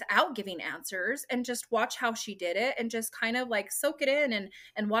without giving answers and just watch how she did it and just kind of like soak it in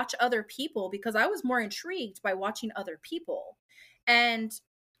and watch other people, because I was more intrigued by watching other people. And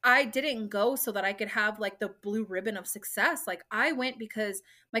I didn't go so that I could have like the blue ribbon of success. Like I went because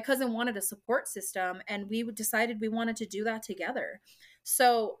my cousin wanted a support system, and we decided we wanted to do that together.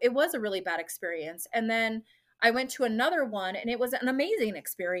 So it was a really bad experience. And then I went to another one, and it was an amazing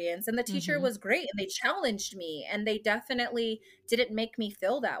experience. And the teacher was great, and they challenged me, and they definitely didn't make me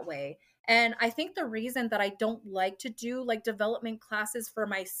feel that way. And I think the reason that I don't like to do like development classes for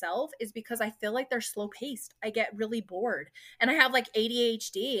myself is because I feel like they're slow paced. I get really bored, and I have like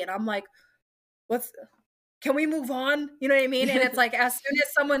ADHD, and I'm like, can we move on? You know what I mean? And it's like, as soon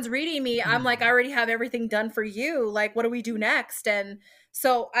as someone's reading me, I'm like, I already have everything done for you. Like, what do we do next? And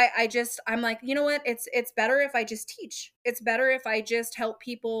so I'm like, you know what? It's better if I just teach. It's better if I just help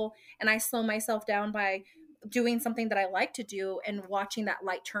people, and I slow myself down by doing something that I like to do and watching that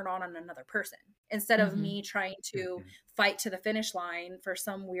light turn on another person, instead of me trying to fight to the finish line for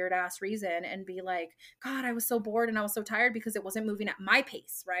some weird ass reason and be like, God, I was so bored and I was so tired because it wasn't moving at my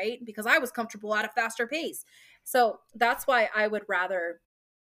pace, right? Because I was comfortable at a faster pace. So that's why I would rather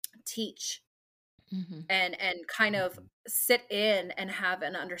teach and kind of sit in and have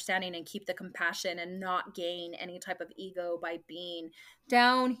an understanding and keep the compassion and not gain any type of ego by being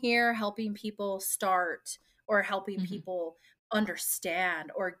down here helping people start or helping people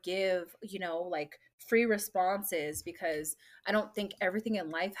understand or give, like free responses, because I don't think everything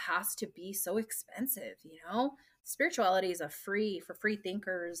in life has to be so expensive. Spirituality is for free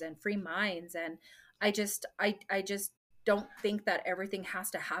thinkers and free minds. And I just don't think that everything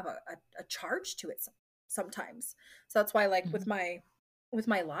has to have a charge to it sometimes. So that's why, like, with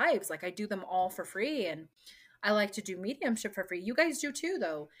my lives, like I do them all for free, and I like to do mediumship for free. You guys do too,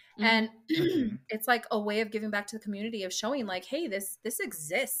 though. And it's like a way of giving back to the community, of showing like, hey, this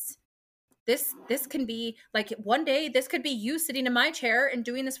exists. This can be like, one day this could be you sitting in my chair and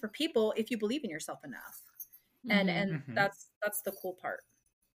doing this for people if you believe in yourself enough. And that's the cool part.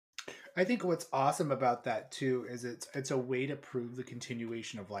 I think what's awesome about that too is it's a way to prove the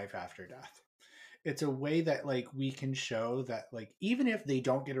continuation of life after death. It's a way that like we can show that, like, even if they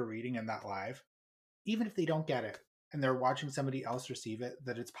don't get a reading in that live, even if they don't get it and they're watching somebody else receive it,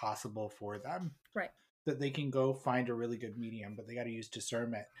 that it's possible for them. Right. That they can go find a really good medium, but they got to use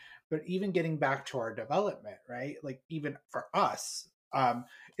discernment. But even getting back to our development, right? Like even for us,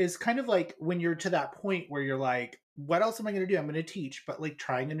 is kind of like when you're to that point where you're like, what else am I going to do? I'm going to teach, but like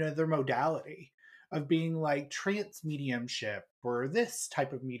trying another modality of being like trance mediumship or this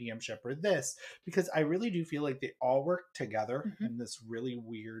type of mediumship or this, because I really do feel like they all work together in this really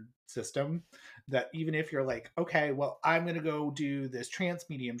weird system, that even if you're like, okay, well, I'm going to go do this trance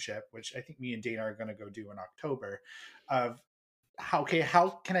mediumship, which I think me and Dana are going to go do in October, of how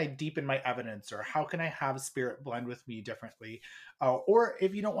can I deepen my evidence, or how can I have spirit blend with me differently? Or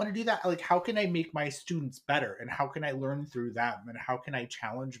if you don't want to do that, like, how can I make my students better, and how can I learn through them, and how can I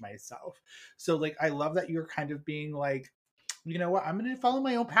challenge myself? So like, I love that you're kind of being like, you know what, I'm going to follow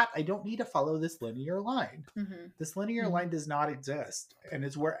my own path. I don't need to follow this linear line. This linear line does not exist, and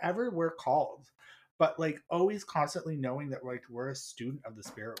it's wherever we're called. but like always constantly knowing that like we're a student of the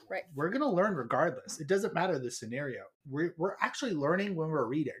spirit world. Right. We're going to learn regardless. It doesn't matter the scenario. We're actually learning when we're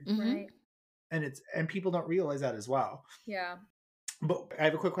reading. Right. And people don't realize that as well. Yeah. But I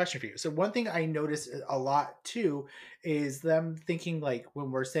have a quick question for you. So one thing I notice a lot too is them thinking like when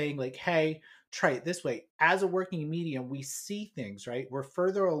we're saying like, hey, try it this way. As a working medium, we see things, right? We're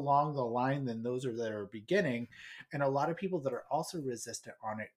further along the line than those that are beginning. And a lot of people that are also resistant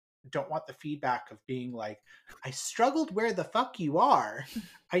on it don't want the feedback of being like, I struggled where the fuck you are.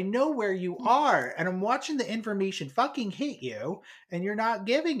 I know where you are. And I'm watching the information fucking hit you and you're not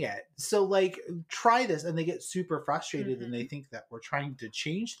giving it. So like, try this. And they get super frustrated and they think that we're trying to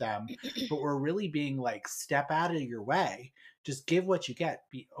change them, but we're really being like, step out of your way. Just give what you get.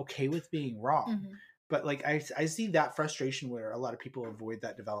 Be okay with being wrong. But like I see that frustration where a lot of people avoid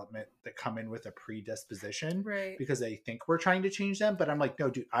that development that come in with a predisposition, right, because they think we're trying to change them. But I'm like, no,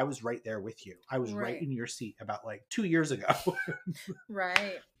 dude, I was right there with you. I was right in your seat about like 2 years ago.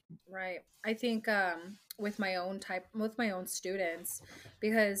 Right. I think with my own students,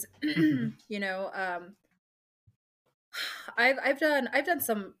 because you know, I've done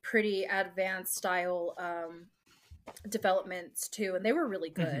some pretty advanced style developments too, and they were really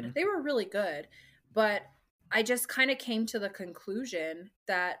good. They were really good. But I just kind of came to the conclusion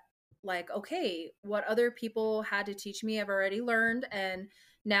that like, okay, what other people had to teach me, I've already learned. And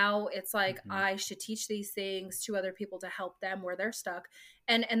now it's like, I should teach these things to other people to help them where they're stuck.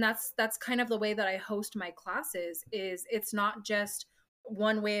 And that's kind of the way that I host my classes. Is it's not just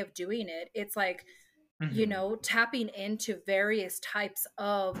one way of doing it. It's like, you know, tapping into various types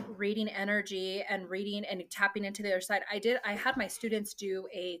of reading energy and reading and tapping into the other side. I had my students do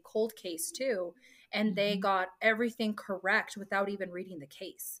a cold case too, and they got everything correct without even reading the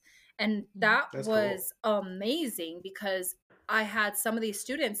case. And that's was cool. Amazing, because I had some of these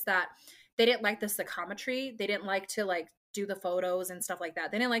students that they didn't like the psychometry. They didn't like to like do the photos and stuff like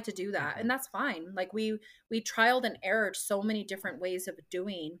that. They didn't like to do that. And that's fine. Like we trialed and errored so many different ways of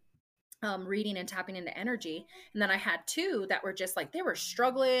doing reading and tapping into energy. And then I had two that were just like, they were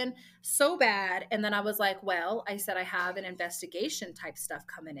struggling so bad. And then I was like, well, I said, I have an investigation type stuff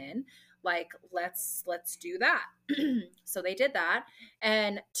coming in. Like, let's do that. So they did that.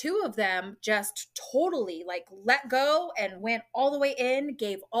 And two of them just totally like let go and went all the way in,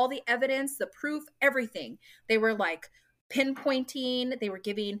 gave all the evidence, the proof, everything. They were like pinpointing, they were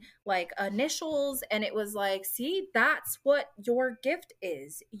giving like initials, and it was like, see, that's what your gift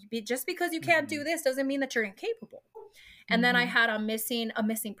is. Just because you can't do this doesn't mean that you're incapable. And then I had a missing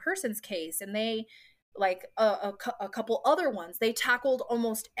persons case, and they like a couple other ones, they tackled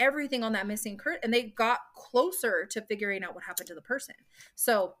almost everything on that missing and they got closer to figuring out what happened to the person.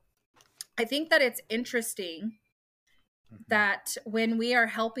 So I think that it's interesting that when we are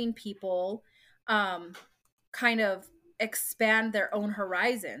helping people kind of expand their own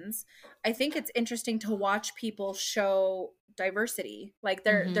horizons, I think it's interesting to watch people show diversity. Like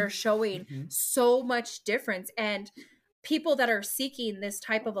they're showing so much difference. And people that are seeking this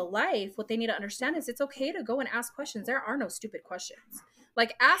type of a life, what they need to understand is it's okay to go and ask questions. There are no stupid questions.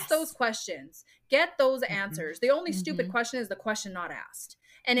 Like ask those questions, get those answers. The only stupid question is the question not asked.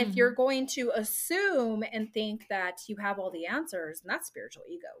 And if you're going to assume and think that you have all the answers, then that's spiritual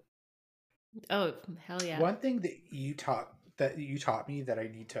ego. Oh, hell yeah. One thing that you taught me that I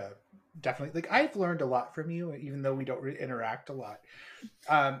need to definitely, like, I've learned a lot from you, even though we don't interact a lot,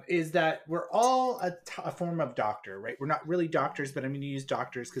 is that we're all a form of doctor, right? We're not really doctors, but I'm going to use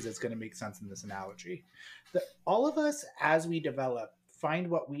doctors because it's going to make sense in this analogy. That all of us, as we develop, find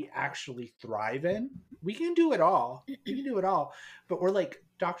what we actually thrive in. We can do it all. But we're like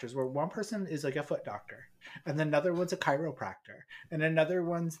doctors, where one person is like a foot doctor, and then another one's a chiropractor, and another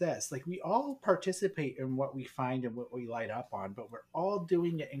one's this. Like, we all participate in what we find and what we light up on, but we're all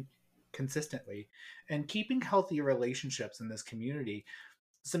doing it consistently and keeping healthy relationships in this community.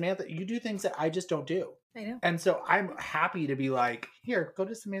 Samantha, you do things that I just don't do. I know. And so I'm happy to be like, here, go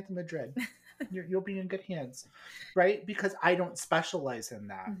to Samantha Madrid. You'll be in good hands, right? Because I don't specialize in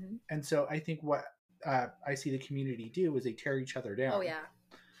that. And so I think what I see the community do is they tear each other down. Oh, yeah.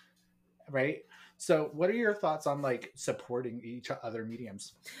 Right? So what are your thoughts on like supporting each other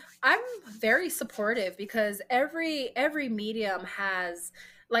mediums? I'm very supportive, because every medium has,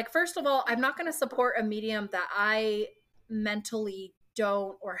 like, first of all, I'm not going to support a medium that I mentally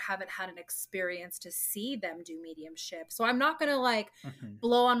don't or haven't had an experience to see them do mediumship. So I'm not going to like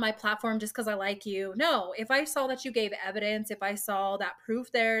blow on my platform just because I like you. No, if I saw that you gave evidence, if I saw that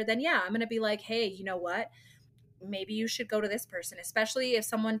proof there, then yeah, I'm going to be like, hey, you know what? maybe you should go to this person, especially if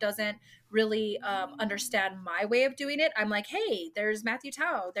someone doesn't really understand my way of doing it. I'm like, hey, there's Matthew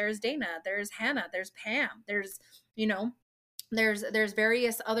Tao, there's Dana, there's Hannah, there's Pam, there's, you know, there's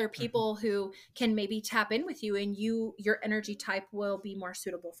various other people who can maybe tap in with you, and your energy type will be more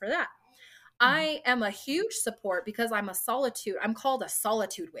suitable for that. I am a huge support because I'm called a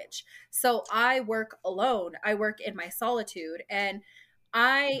solitude witch. So I work alone. I work in my solitude, and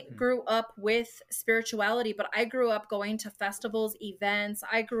I grew up with spirituality, but I grew up going to festivals, events.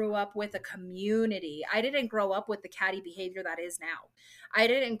 I grew up with a community. I didn't grow up with the catty behavior that is now. I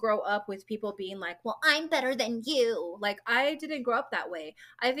didn't grow up with people being like, well, I'm better than you. Like, I didn't grow up that way.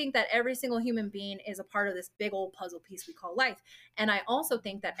 I think that every single human being is a part of this big old puzzle piece we call life. And I also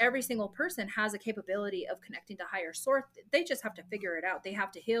think that every single person has a capability of connecting to higher source. They just have to figure it out. They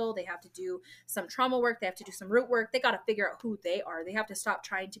have to heal. They have to do some trauma work. They have to do some root work. They got to figure out who they are. They have to stop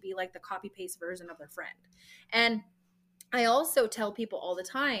trying to be like the copy paste version of their friend. And I also tell people all the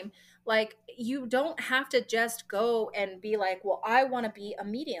time, like, you don't have to just go and be like, well, I want to be a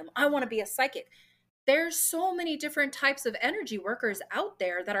medium. I want to be a psychic. There's so many different types of energy workers out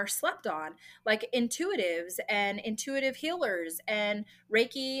there that are slept on, like intuitives and intuitive healers and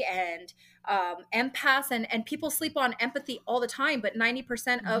Reiki and empaths, and people sleep on empathy all the time, but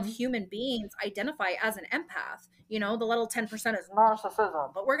 90% of human beings identify as an empath. You know, the little 10% is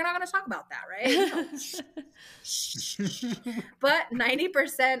narcissism, but we're not going to talk about that, right? But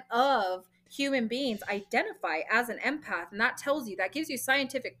 90% of human beings identify as an empath, and that gives you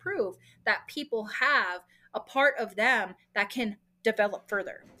scientific proof that people have a part of them that can develop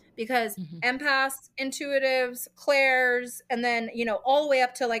further, because empaths, intuitives, clairs, and then, you know, all the way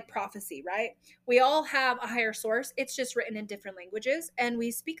up to like prophecy, right? We all have a higher source. It's just written in different languages, and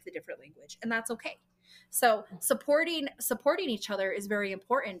we speak the different language, and that's okay. So supporting each other is very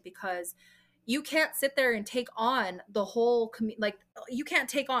important, because you can't sit there and take on the whole you can't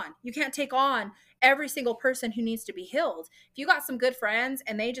take on every single person who needs to be healed. If you got some good friends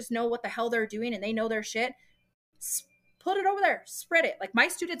and they just know what the hell they're doing and they know their shit, put it over there, spread it. Like, my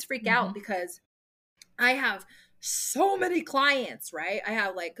students freak out because I have so many clients, right? I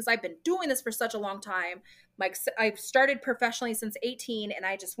have, like, because I've been doing this for such a long time. Like, I've started professionally since 18, and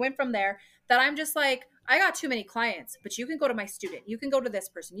I just went from there, that I'm just like, I got too many clients, but you can go to my student. You can go to this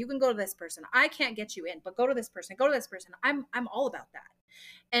person. You can go to this person. I can't get you in, but go to this person. Go to this person. I'm all about that.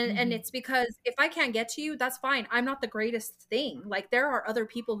 And it's because if I can't get to you, that's fine. I'm not the greatest thing. Like, there are other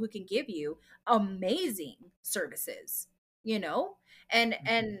people who can give you amazing services, you know? And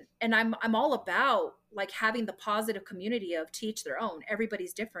I'm all about, like, having the positive community of teach their own.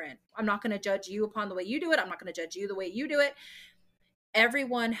 Everybody's different. I'm not going to judge you upon the way you do it. I'm not going to judge you the way you do it.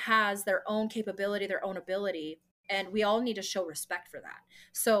 Everyone has their own capability, their own ability, and we all need to show respect for that.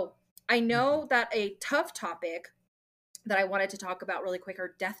 So I know that a tough topic that I wanted to talk about really quick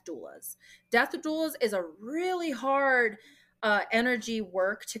are death doulas. Death doulas is a really hard energy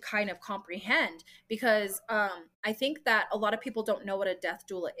work to kind of comprehend, because I think that a lot of people don't know what a death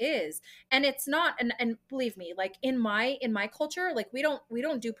doula is, and it's not. And believe me, like, in my culture, like, we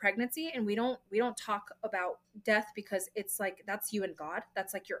don't do pregnancy, and we don't talk about death, because it's like, that's you and God.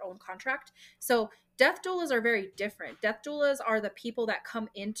 That's like your own contract. So death doulas are very different. Death doulas are the people that come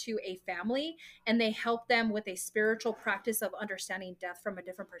into a family and they help them with a spiritual practice of understanding death from a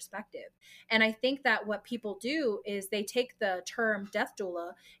different perspective. And I think that what people do is they take the term death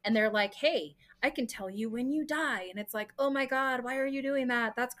doula and they're like, hey, I can tell you when you die. And it's like, oh my God, why are you doing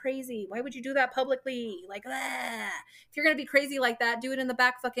that? That's crazy. Why would you do that publicly? Like, ah. If you're going to be crazy like that, do it in the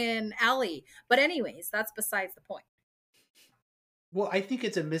back fucking alley. But anyways, that's besides the point. Well, I think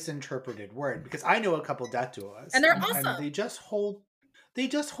it's a misinterpreted word, because I know a couple death doulas, and they're awesome. And they just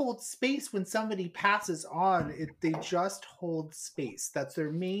hold space when somebody passes on. They just hold space. That's their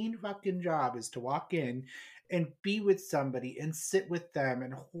main fucking job, is to walk in and be with somebody and sit with them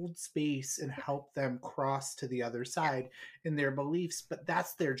and hold space and help them cross to the other side in their beliefs. But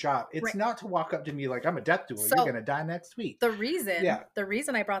that's their job. It's not to walk up to me like, I'm a death doula. So you're going to die next week. The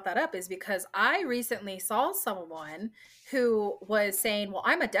reason I brought that up is because I recently saw someone who was saying, well,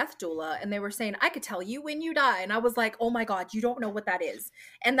 I'm a death doula. And they were saying, I could tell you when you die. And I was like, oh my God, you don't know what that is.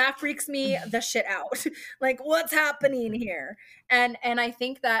 And that freaks me the shit out. Like, what's happening here? And I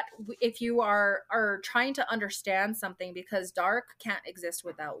think that if you are trying to understand something, because dark can't exist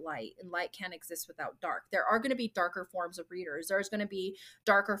without light and light can't exist without dark. There are going to be darker forms of readers. There's going to be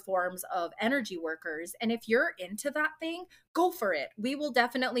darker forms of energy workers. And if you're into that thing, go for it. We will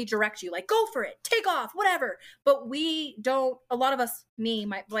definitely direct you, like, go for it, take off, whatever. But we don't, a lot of us,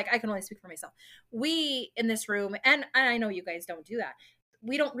 I can only speak for myself. We in this room, and I know you guys don't do that.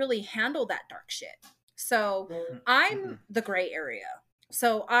 We don't really handle that dark shit. So I'm the gray area.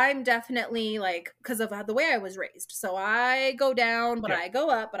 So I'm definitely like, because of the way I was raised. So I go down, but I go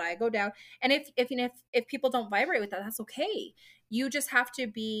up, but I go down. And if people don't vibrate with that, that's okay. You just have to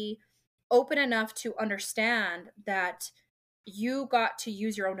be open enough to understand that you got to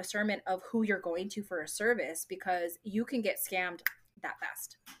use your own discernment of who you're going to for a service, because you can get scammed that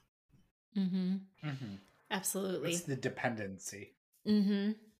fast. Absolutely. It's the dependency.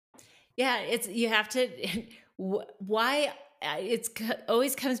 Yeah, it's, you have to, why, it's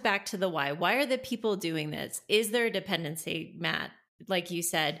always comes back to the why. Why are the people doing this? Is there a dependency, Matt? Like you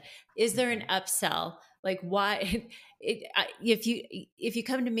said, is there an upsell? Like, why? If you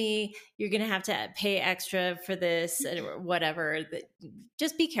come to me, you're going to have to pay extra for this or whatever.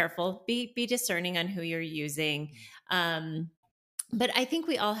 Just be careful. Be discerning on who you're using. But I think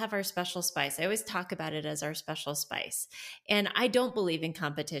we all have our special spice. I always talk about it as our special spice. And I don't believe in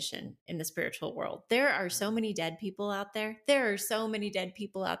competition in the spiritual world. There are so many dead people out there. There are so many dead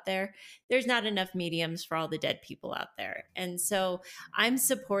people out there. There's not enough mediums for all the dead people out there. And so I'm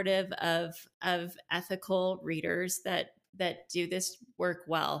supportive of ethical readers that do this work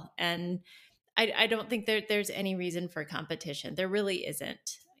well. And I don't think there's any reason for competition. There really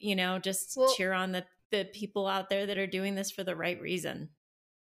isn't. Just cheer on the people out there that are doing this for the right reason.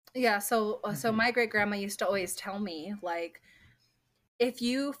 Yeah. So my great grandma used to always tell me, like, if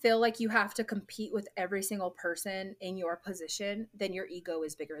you feel like you have to compete with every single person in your position, then your ego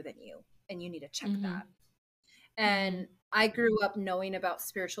is bigger than you, and you need to check that. And I grew up knowing about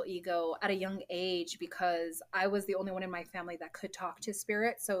spiritual ego at a young age because I was the only one in my family that could talk to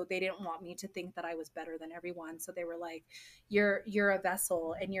spirit. So they didn't want me to think that I was better than everyone. So they were like, you're a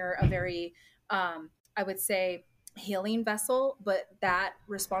vessel, and you're a very, I would say, healing vessel, but that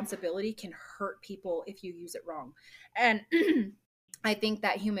responsibility can hurt people if you use it wrong. And I think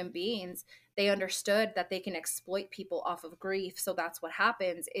that human beings, they understood that they can exploit people off of grief. So that's what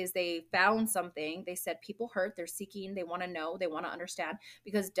happens is they found something. They said people hurt, they're seeking, they want to know, they want to understand,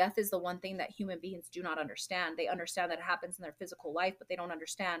 because death is the one thing that human beings do not understand. They understand that it happens in their physical life, but they don't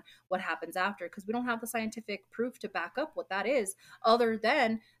understand what happens after, because we don't have the scientific proof to back up what that is, other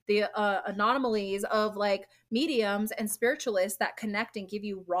than the anomalies of like mediums and spiritualists that connect and give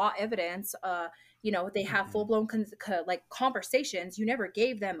you raw evidence. They have full-blown like conversations. You never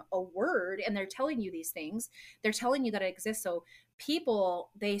gave them a word, and they're telling you these things. They're telling you that it exists. So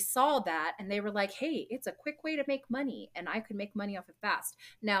people, they saw that and they were like, hey, it's a quick way to make money, and I could make money off it fast.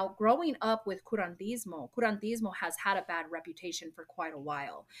 Now, growing up with curantismo has had a bad reputation for quite a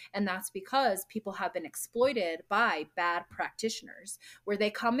while. And that's because people have been exploited by bad practitioners, where they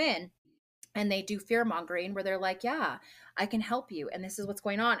come in and they do fear mongering, where they're like, yeah, I can help you, and this is what's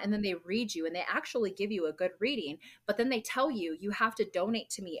going on. And then they read you, and they actually give you a good reading, but then they tell you, you have to donate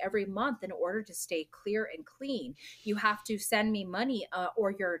to me every month in order to stay clear and clean. You have to send me money,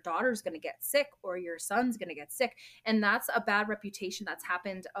 or your daughter's going to get sick, or your son's going to get sick. And that's a bad reputation that's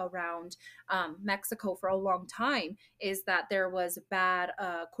happened around Mexico for a long time, is that there was bad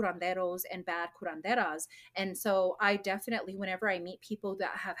curanderos and bad curanderas. And so I definitely, whenever I meet people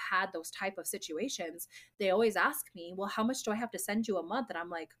that have had those type of situations, they always ask me, well, how much do I have to send you a month? And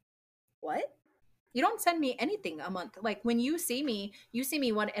I'm like, what? You don't send me anything a month. Like, when you see me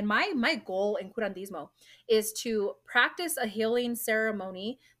one. And my goal in curantismo is to practice a healing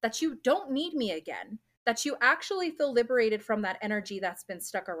ceremony that you don't need me again, that you actually feel liberated from that energy that's been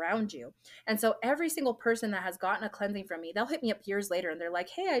stuck around you. And so every single person that has gotten a cleansing from me, they'll hit me up years later and they're like,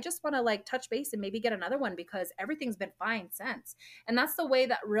 hey, I just want to like touch base and maybe get another one, because everything's been fine since. And that's the way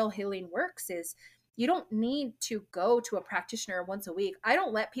that real healing works, is you don't need to go to a practitioner once a week. I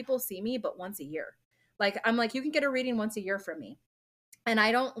don't let people see me but once a year. Like, I'm like, you can get a reading once a year from me. And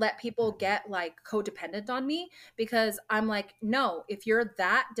I don't let people get like codependent on me, because I'm like, no, if you're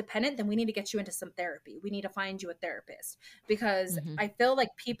that dependent, then we need to get you into some therapy. We need to find you a therapist, because I feel like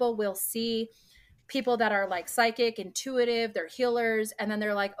people will see people that are like psychic, intuitive, they're healers, and then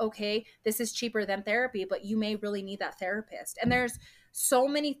they're like, okay, this is cheaper than therapy, but you may really need that therapist. And there's so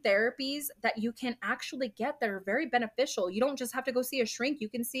many therapies that you can actually get that are very beneficial. You don't just have to go see a shrink. You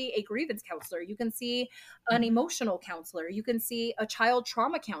can see a grievance counselor. You can see an emotional counselor. You can see a child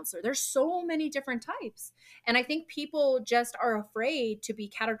trauma counselor. There's so many different types. And I think people just are afraid to be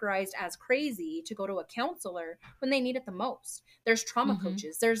categorized as crazy to go to a counselor when they need it the most. There's trauma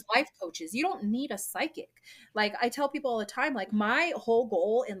coaches. There's life coaches. You don't need a psychic. Like, I tell people all the time, like, my whole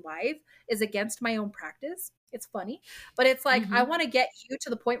goal in life is against my own practice. It's funny, but it's like, I want to get you to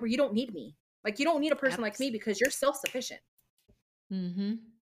the point where you don't need me. Like, you don't need a person like me, because you're self-sufficient. Empowerment,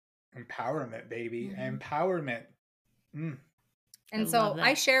 baby. Empowerment. And so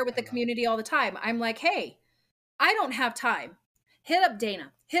I share with the community all the time. I'm like, hey, I don't have time. Hit up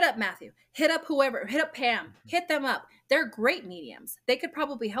Dana, hit up Matthew, hit up whoever, hit up Pam, hit them up. They're great mediums. They could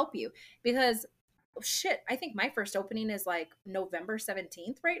probably help you because shit, I think my first opening is like November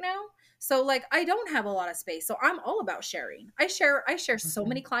 17th right now. So like I don't have a lot of space. So I'm all about sharing. I share so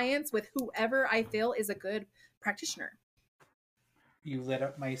many clients with whoever I feel is a good practitioner. You lit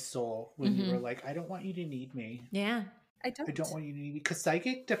up my soul when you were like, I don't want you to need me. Yeah. I don't want you to need me, because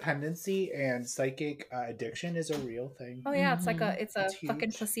psychic dependency and psychic addiction is a real thing. Oh yeah, it's a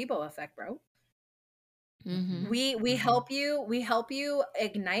fucking placebo effect, bro. We help you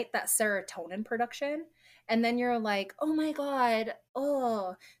ignite that serotonin production, and then you're like, oh my god,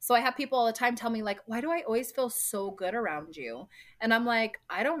 oh. So I have people all the time tell me like, why do I always feel so good around you? And I'm like,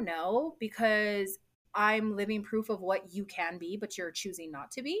 I don't know, because I'm living proof of what you can be, but you're choosing not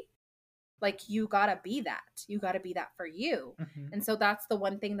to be. Like, you gotta be that. You gotta be that for you. And so that's the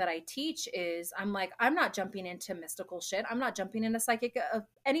one thing that I teach is I'm like, I'm not jumping into mystical shit. I'm not jumping into psychic of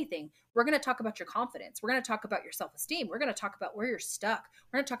anything. We're going to talk about your confidence. We're going to talk about your self-esteem. We're going to talk about where you're stuck.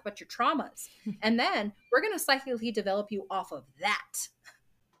 We're going to talk about your traumas. And then we're going to psychically develop you off of that.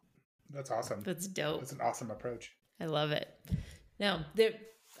 That's awesome. That's dope. That's an awesome approach. I love it. No,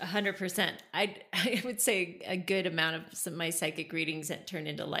 100%. I would say a good amount of my psychic readings that turn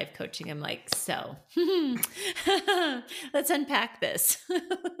into life coaching. I'm like, so let's unpack this,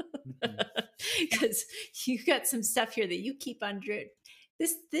 because you got some stuff here that you keep on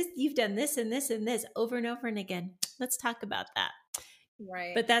this you've done this and this and this over and over and again. Let's talk about that.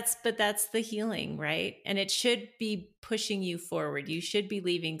 Right. But that's the healing, right? And it should be pushing you forward. You should be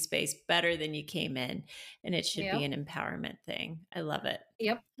leaving space better than you came in. And it should be an empowerment thing. I love it.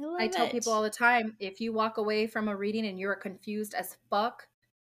 Yep. I tell people all the time, if you walk away from a reading and you're confused as fuck,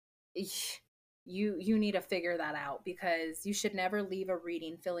 you need to figure that out, because you should never leave a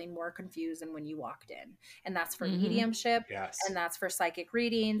reading feeling more confused than when you walked in. And that's for mediumship. Yes. And that's for psychic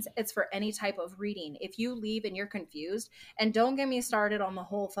readings. It's for any type of reading. If you leave and you're confused, and don't get me started on the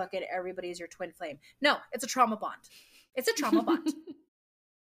whole fucking everybody's your twin flame. No, it's a trauma bond. It's a trauma bond.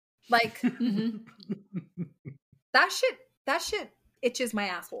 Like that shit itches my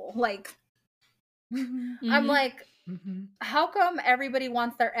asshole. Like I'm like, how come everybody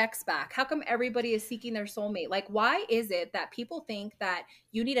wants their ex back? How come everybody is seeking their soulmate? Like, why is it that people think that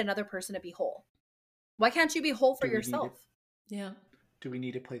you need another person to be whole? Why can't you be whole for yourself? Yeah. Do we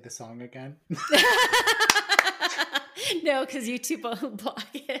need to play the song again? No, because YouTube will block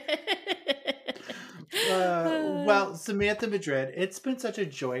it. Well, Samantha Madrid, it's been such a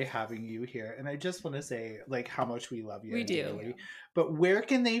joy having you here. And I just want to say, like, how much we love you. We do. Really. But where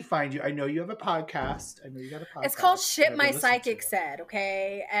can they find you? I know you have a podcast. I know you got a podcast. It's called Shit My Psychic Said,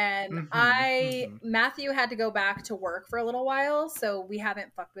 okay? And Matthew had to go back to work for a little while, so we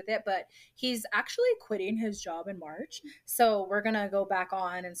haven't fucked with it. But he's actually quitting his job in March. So we're going to go back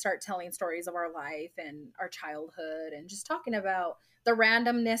on and start telling stories of our life and our childhood and just talking about the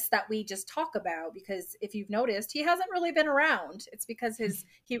randomness that we just talk about, because if you've noticed, he hasn't really been around. It's because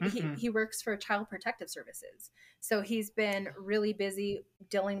he works for Child Protective Services. So he's been really busy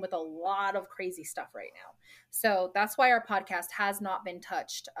dealing with a lot of crazy stuff right now. So that's why our podcast has not been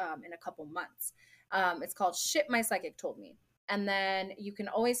touched in a couple months. It's called Shit My Psychic Told Me. And then you can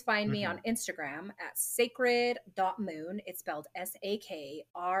always find me on Instagram at sacred.moon. It's spelled SAKRID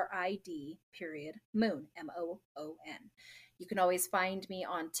moon, MOON. You can always find me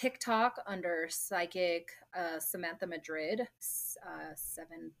on TikTok under Psychic Samantha Madrid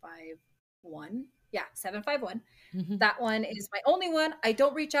 751. Yeah, 751. That one is my only one. I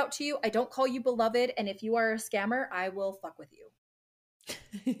don't reach out to you. I don't call you beloved. And if you are a scammer, I will fuck with you.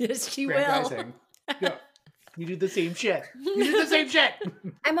 Yes, she will. Yeah, you do the same shit. You do the same shit.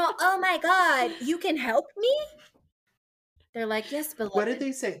 I'm all, oh my God, you can help me? They're like, yes, beloved. What did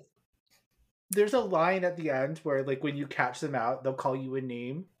they say? There's a line at the end where, like, when you catch them out, they'll call you a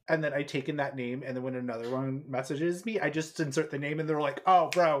name. And then I take in that name. And then when another one messages me, I just insert the name. And they're like, oh,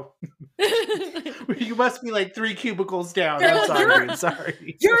 bro. You must be like 3 cubicles down. I'm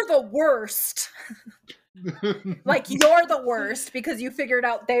sorry. You're the worst. Like, you're the worst because you figured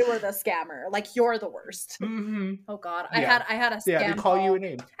out they were the scammer. Like, you're the worst. Oh, God. I had a scam they call you a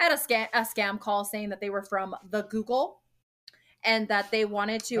name. I had a scam call saying that they were from the Google. And that they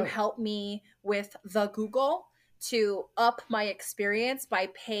wanted to help me with the Google to up my experience by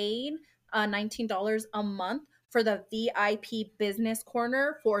paying $19 a month for the VIP business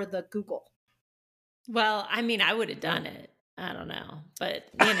corner for the Google. Well, I mean, I would have done it. I don't know, but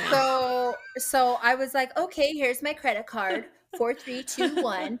you know. So I was like, okay, here's my credit card,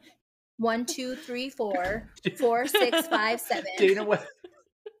 4321. 1, 2, 3, 4, 4, 6, 5, 7.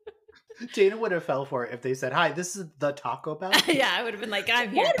 Dana would have fell for it if they said, "Hi, this is the Taco Bell." Yeah, I would have been like,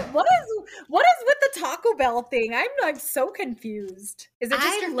 I'm here. What is with the Taco Bell thing? I'm so confused. Is it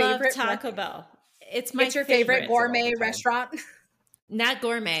just your favorite Taco Bell? It's your favorite gourmet restaurant? Not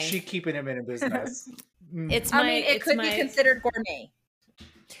gourmet. She's keeping him in business. It could be considered gourmet.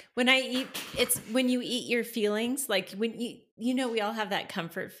 When I eat, it's when you eat your feelings. Like when we all have that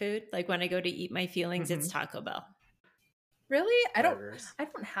comfort food. Like when I go to eat my feelings, it's Taco Bell. Really? I don't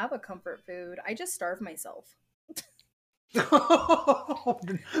have a comfort food. I just starve myself.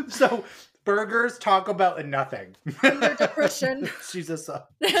 So burgers, Taco Bell, and nothing. Under depression. She's a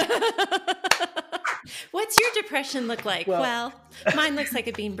What's your depression look like? Well, mine looks like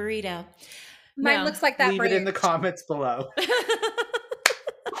a bean burrito. Mine looks like that. Leave it in the comments below.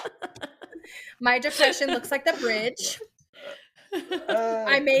 My depression looks like the bridge.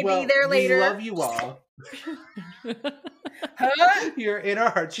 I may be there later. We love you all. You're in our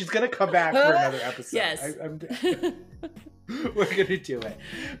hearts. She's gonna come back for another episode. Yes. We're gonna do it.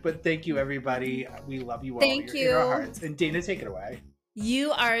 But thank you, everybody. We love you all. Thank you. In our hearts. And Dana, take it away.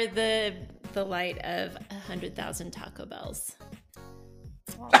 You are the light of 100,000 Taco Bells.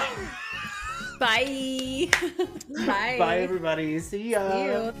 Bye. Bye. Bye, everybody. See ya. See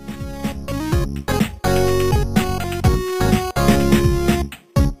you.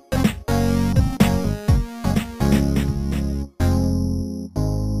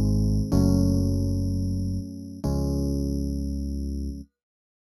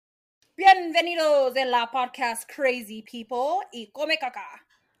 Bienvenidos en la podcast Crazy People y Come Caca.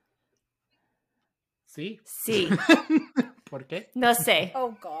 Sí. Sí. ¿Por qué? No sé.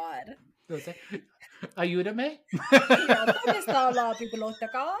 Oh, God. No sé. Ayúdame. ¿Dónde está la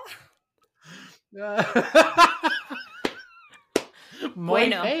biblioteca? Muy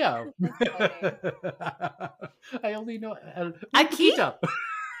Bueno. feo. I only know Aquí.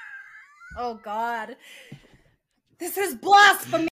 Oh, God. This is blasphemy.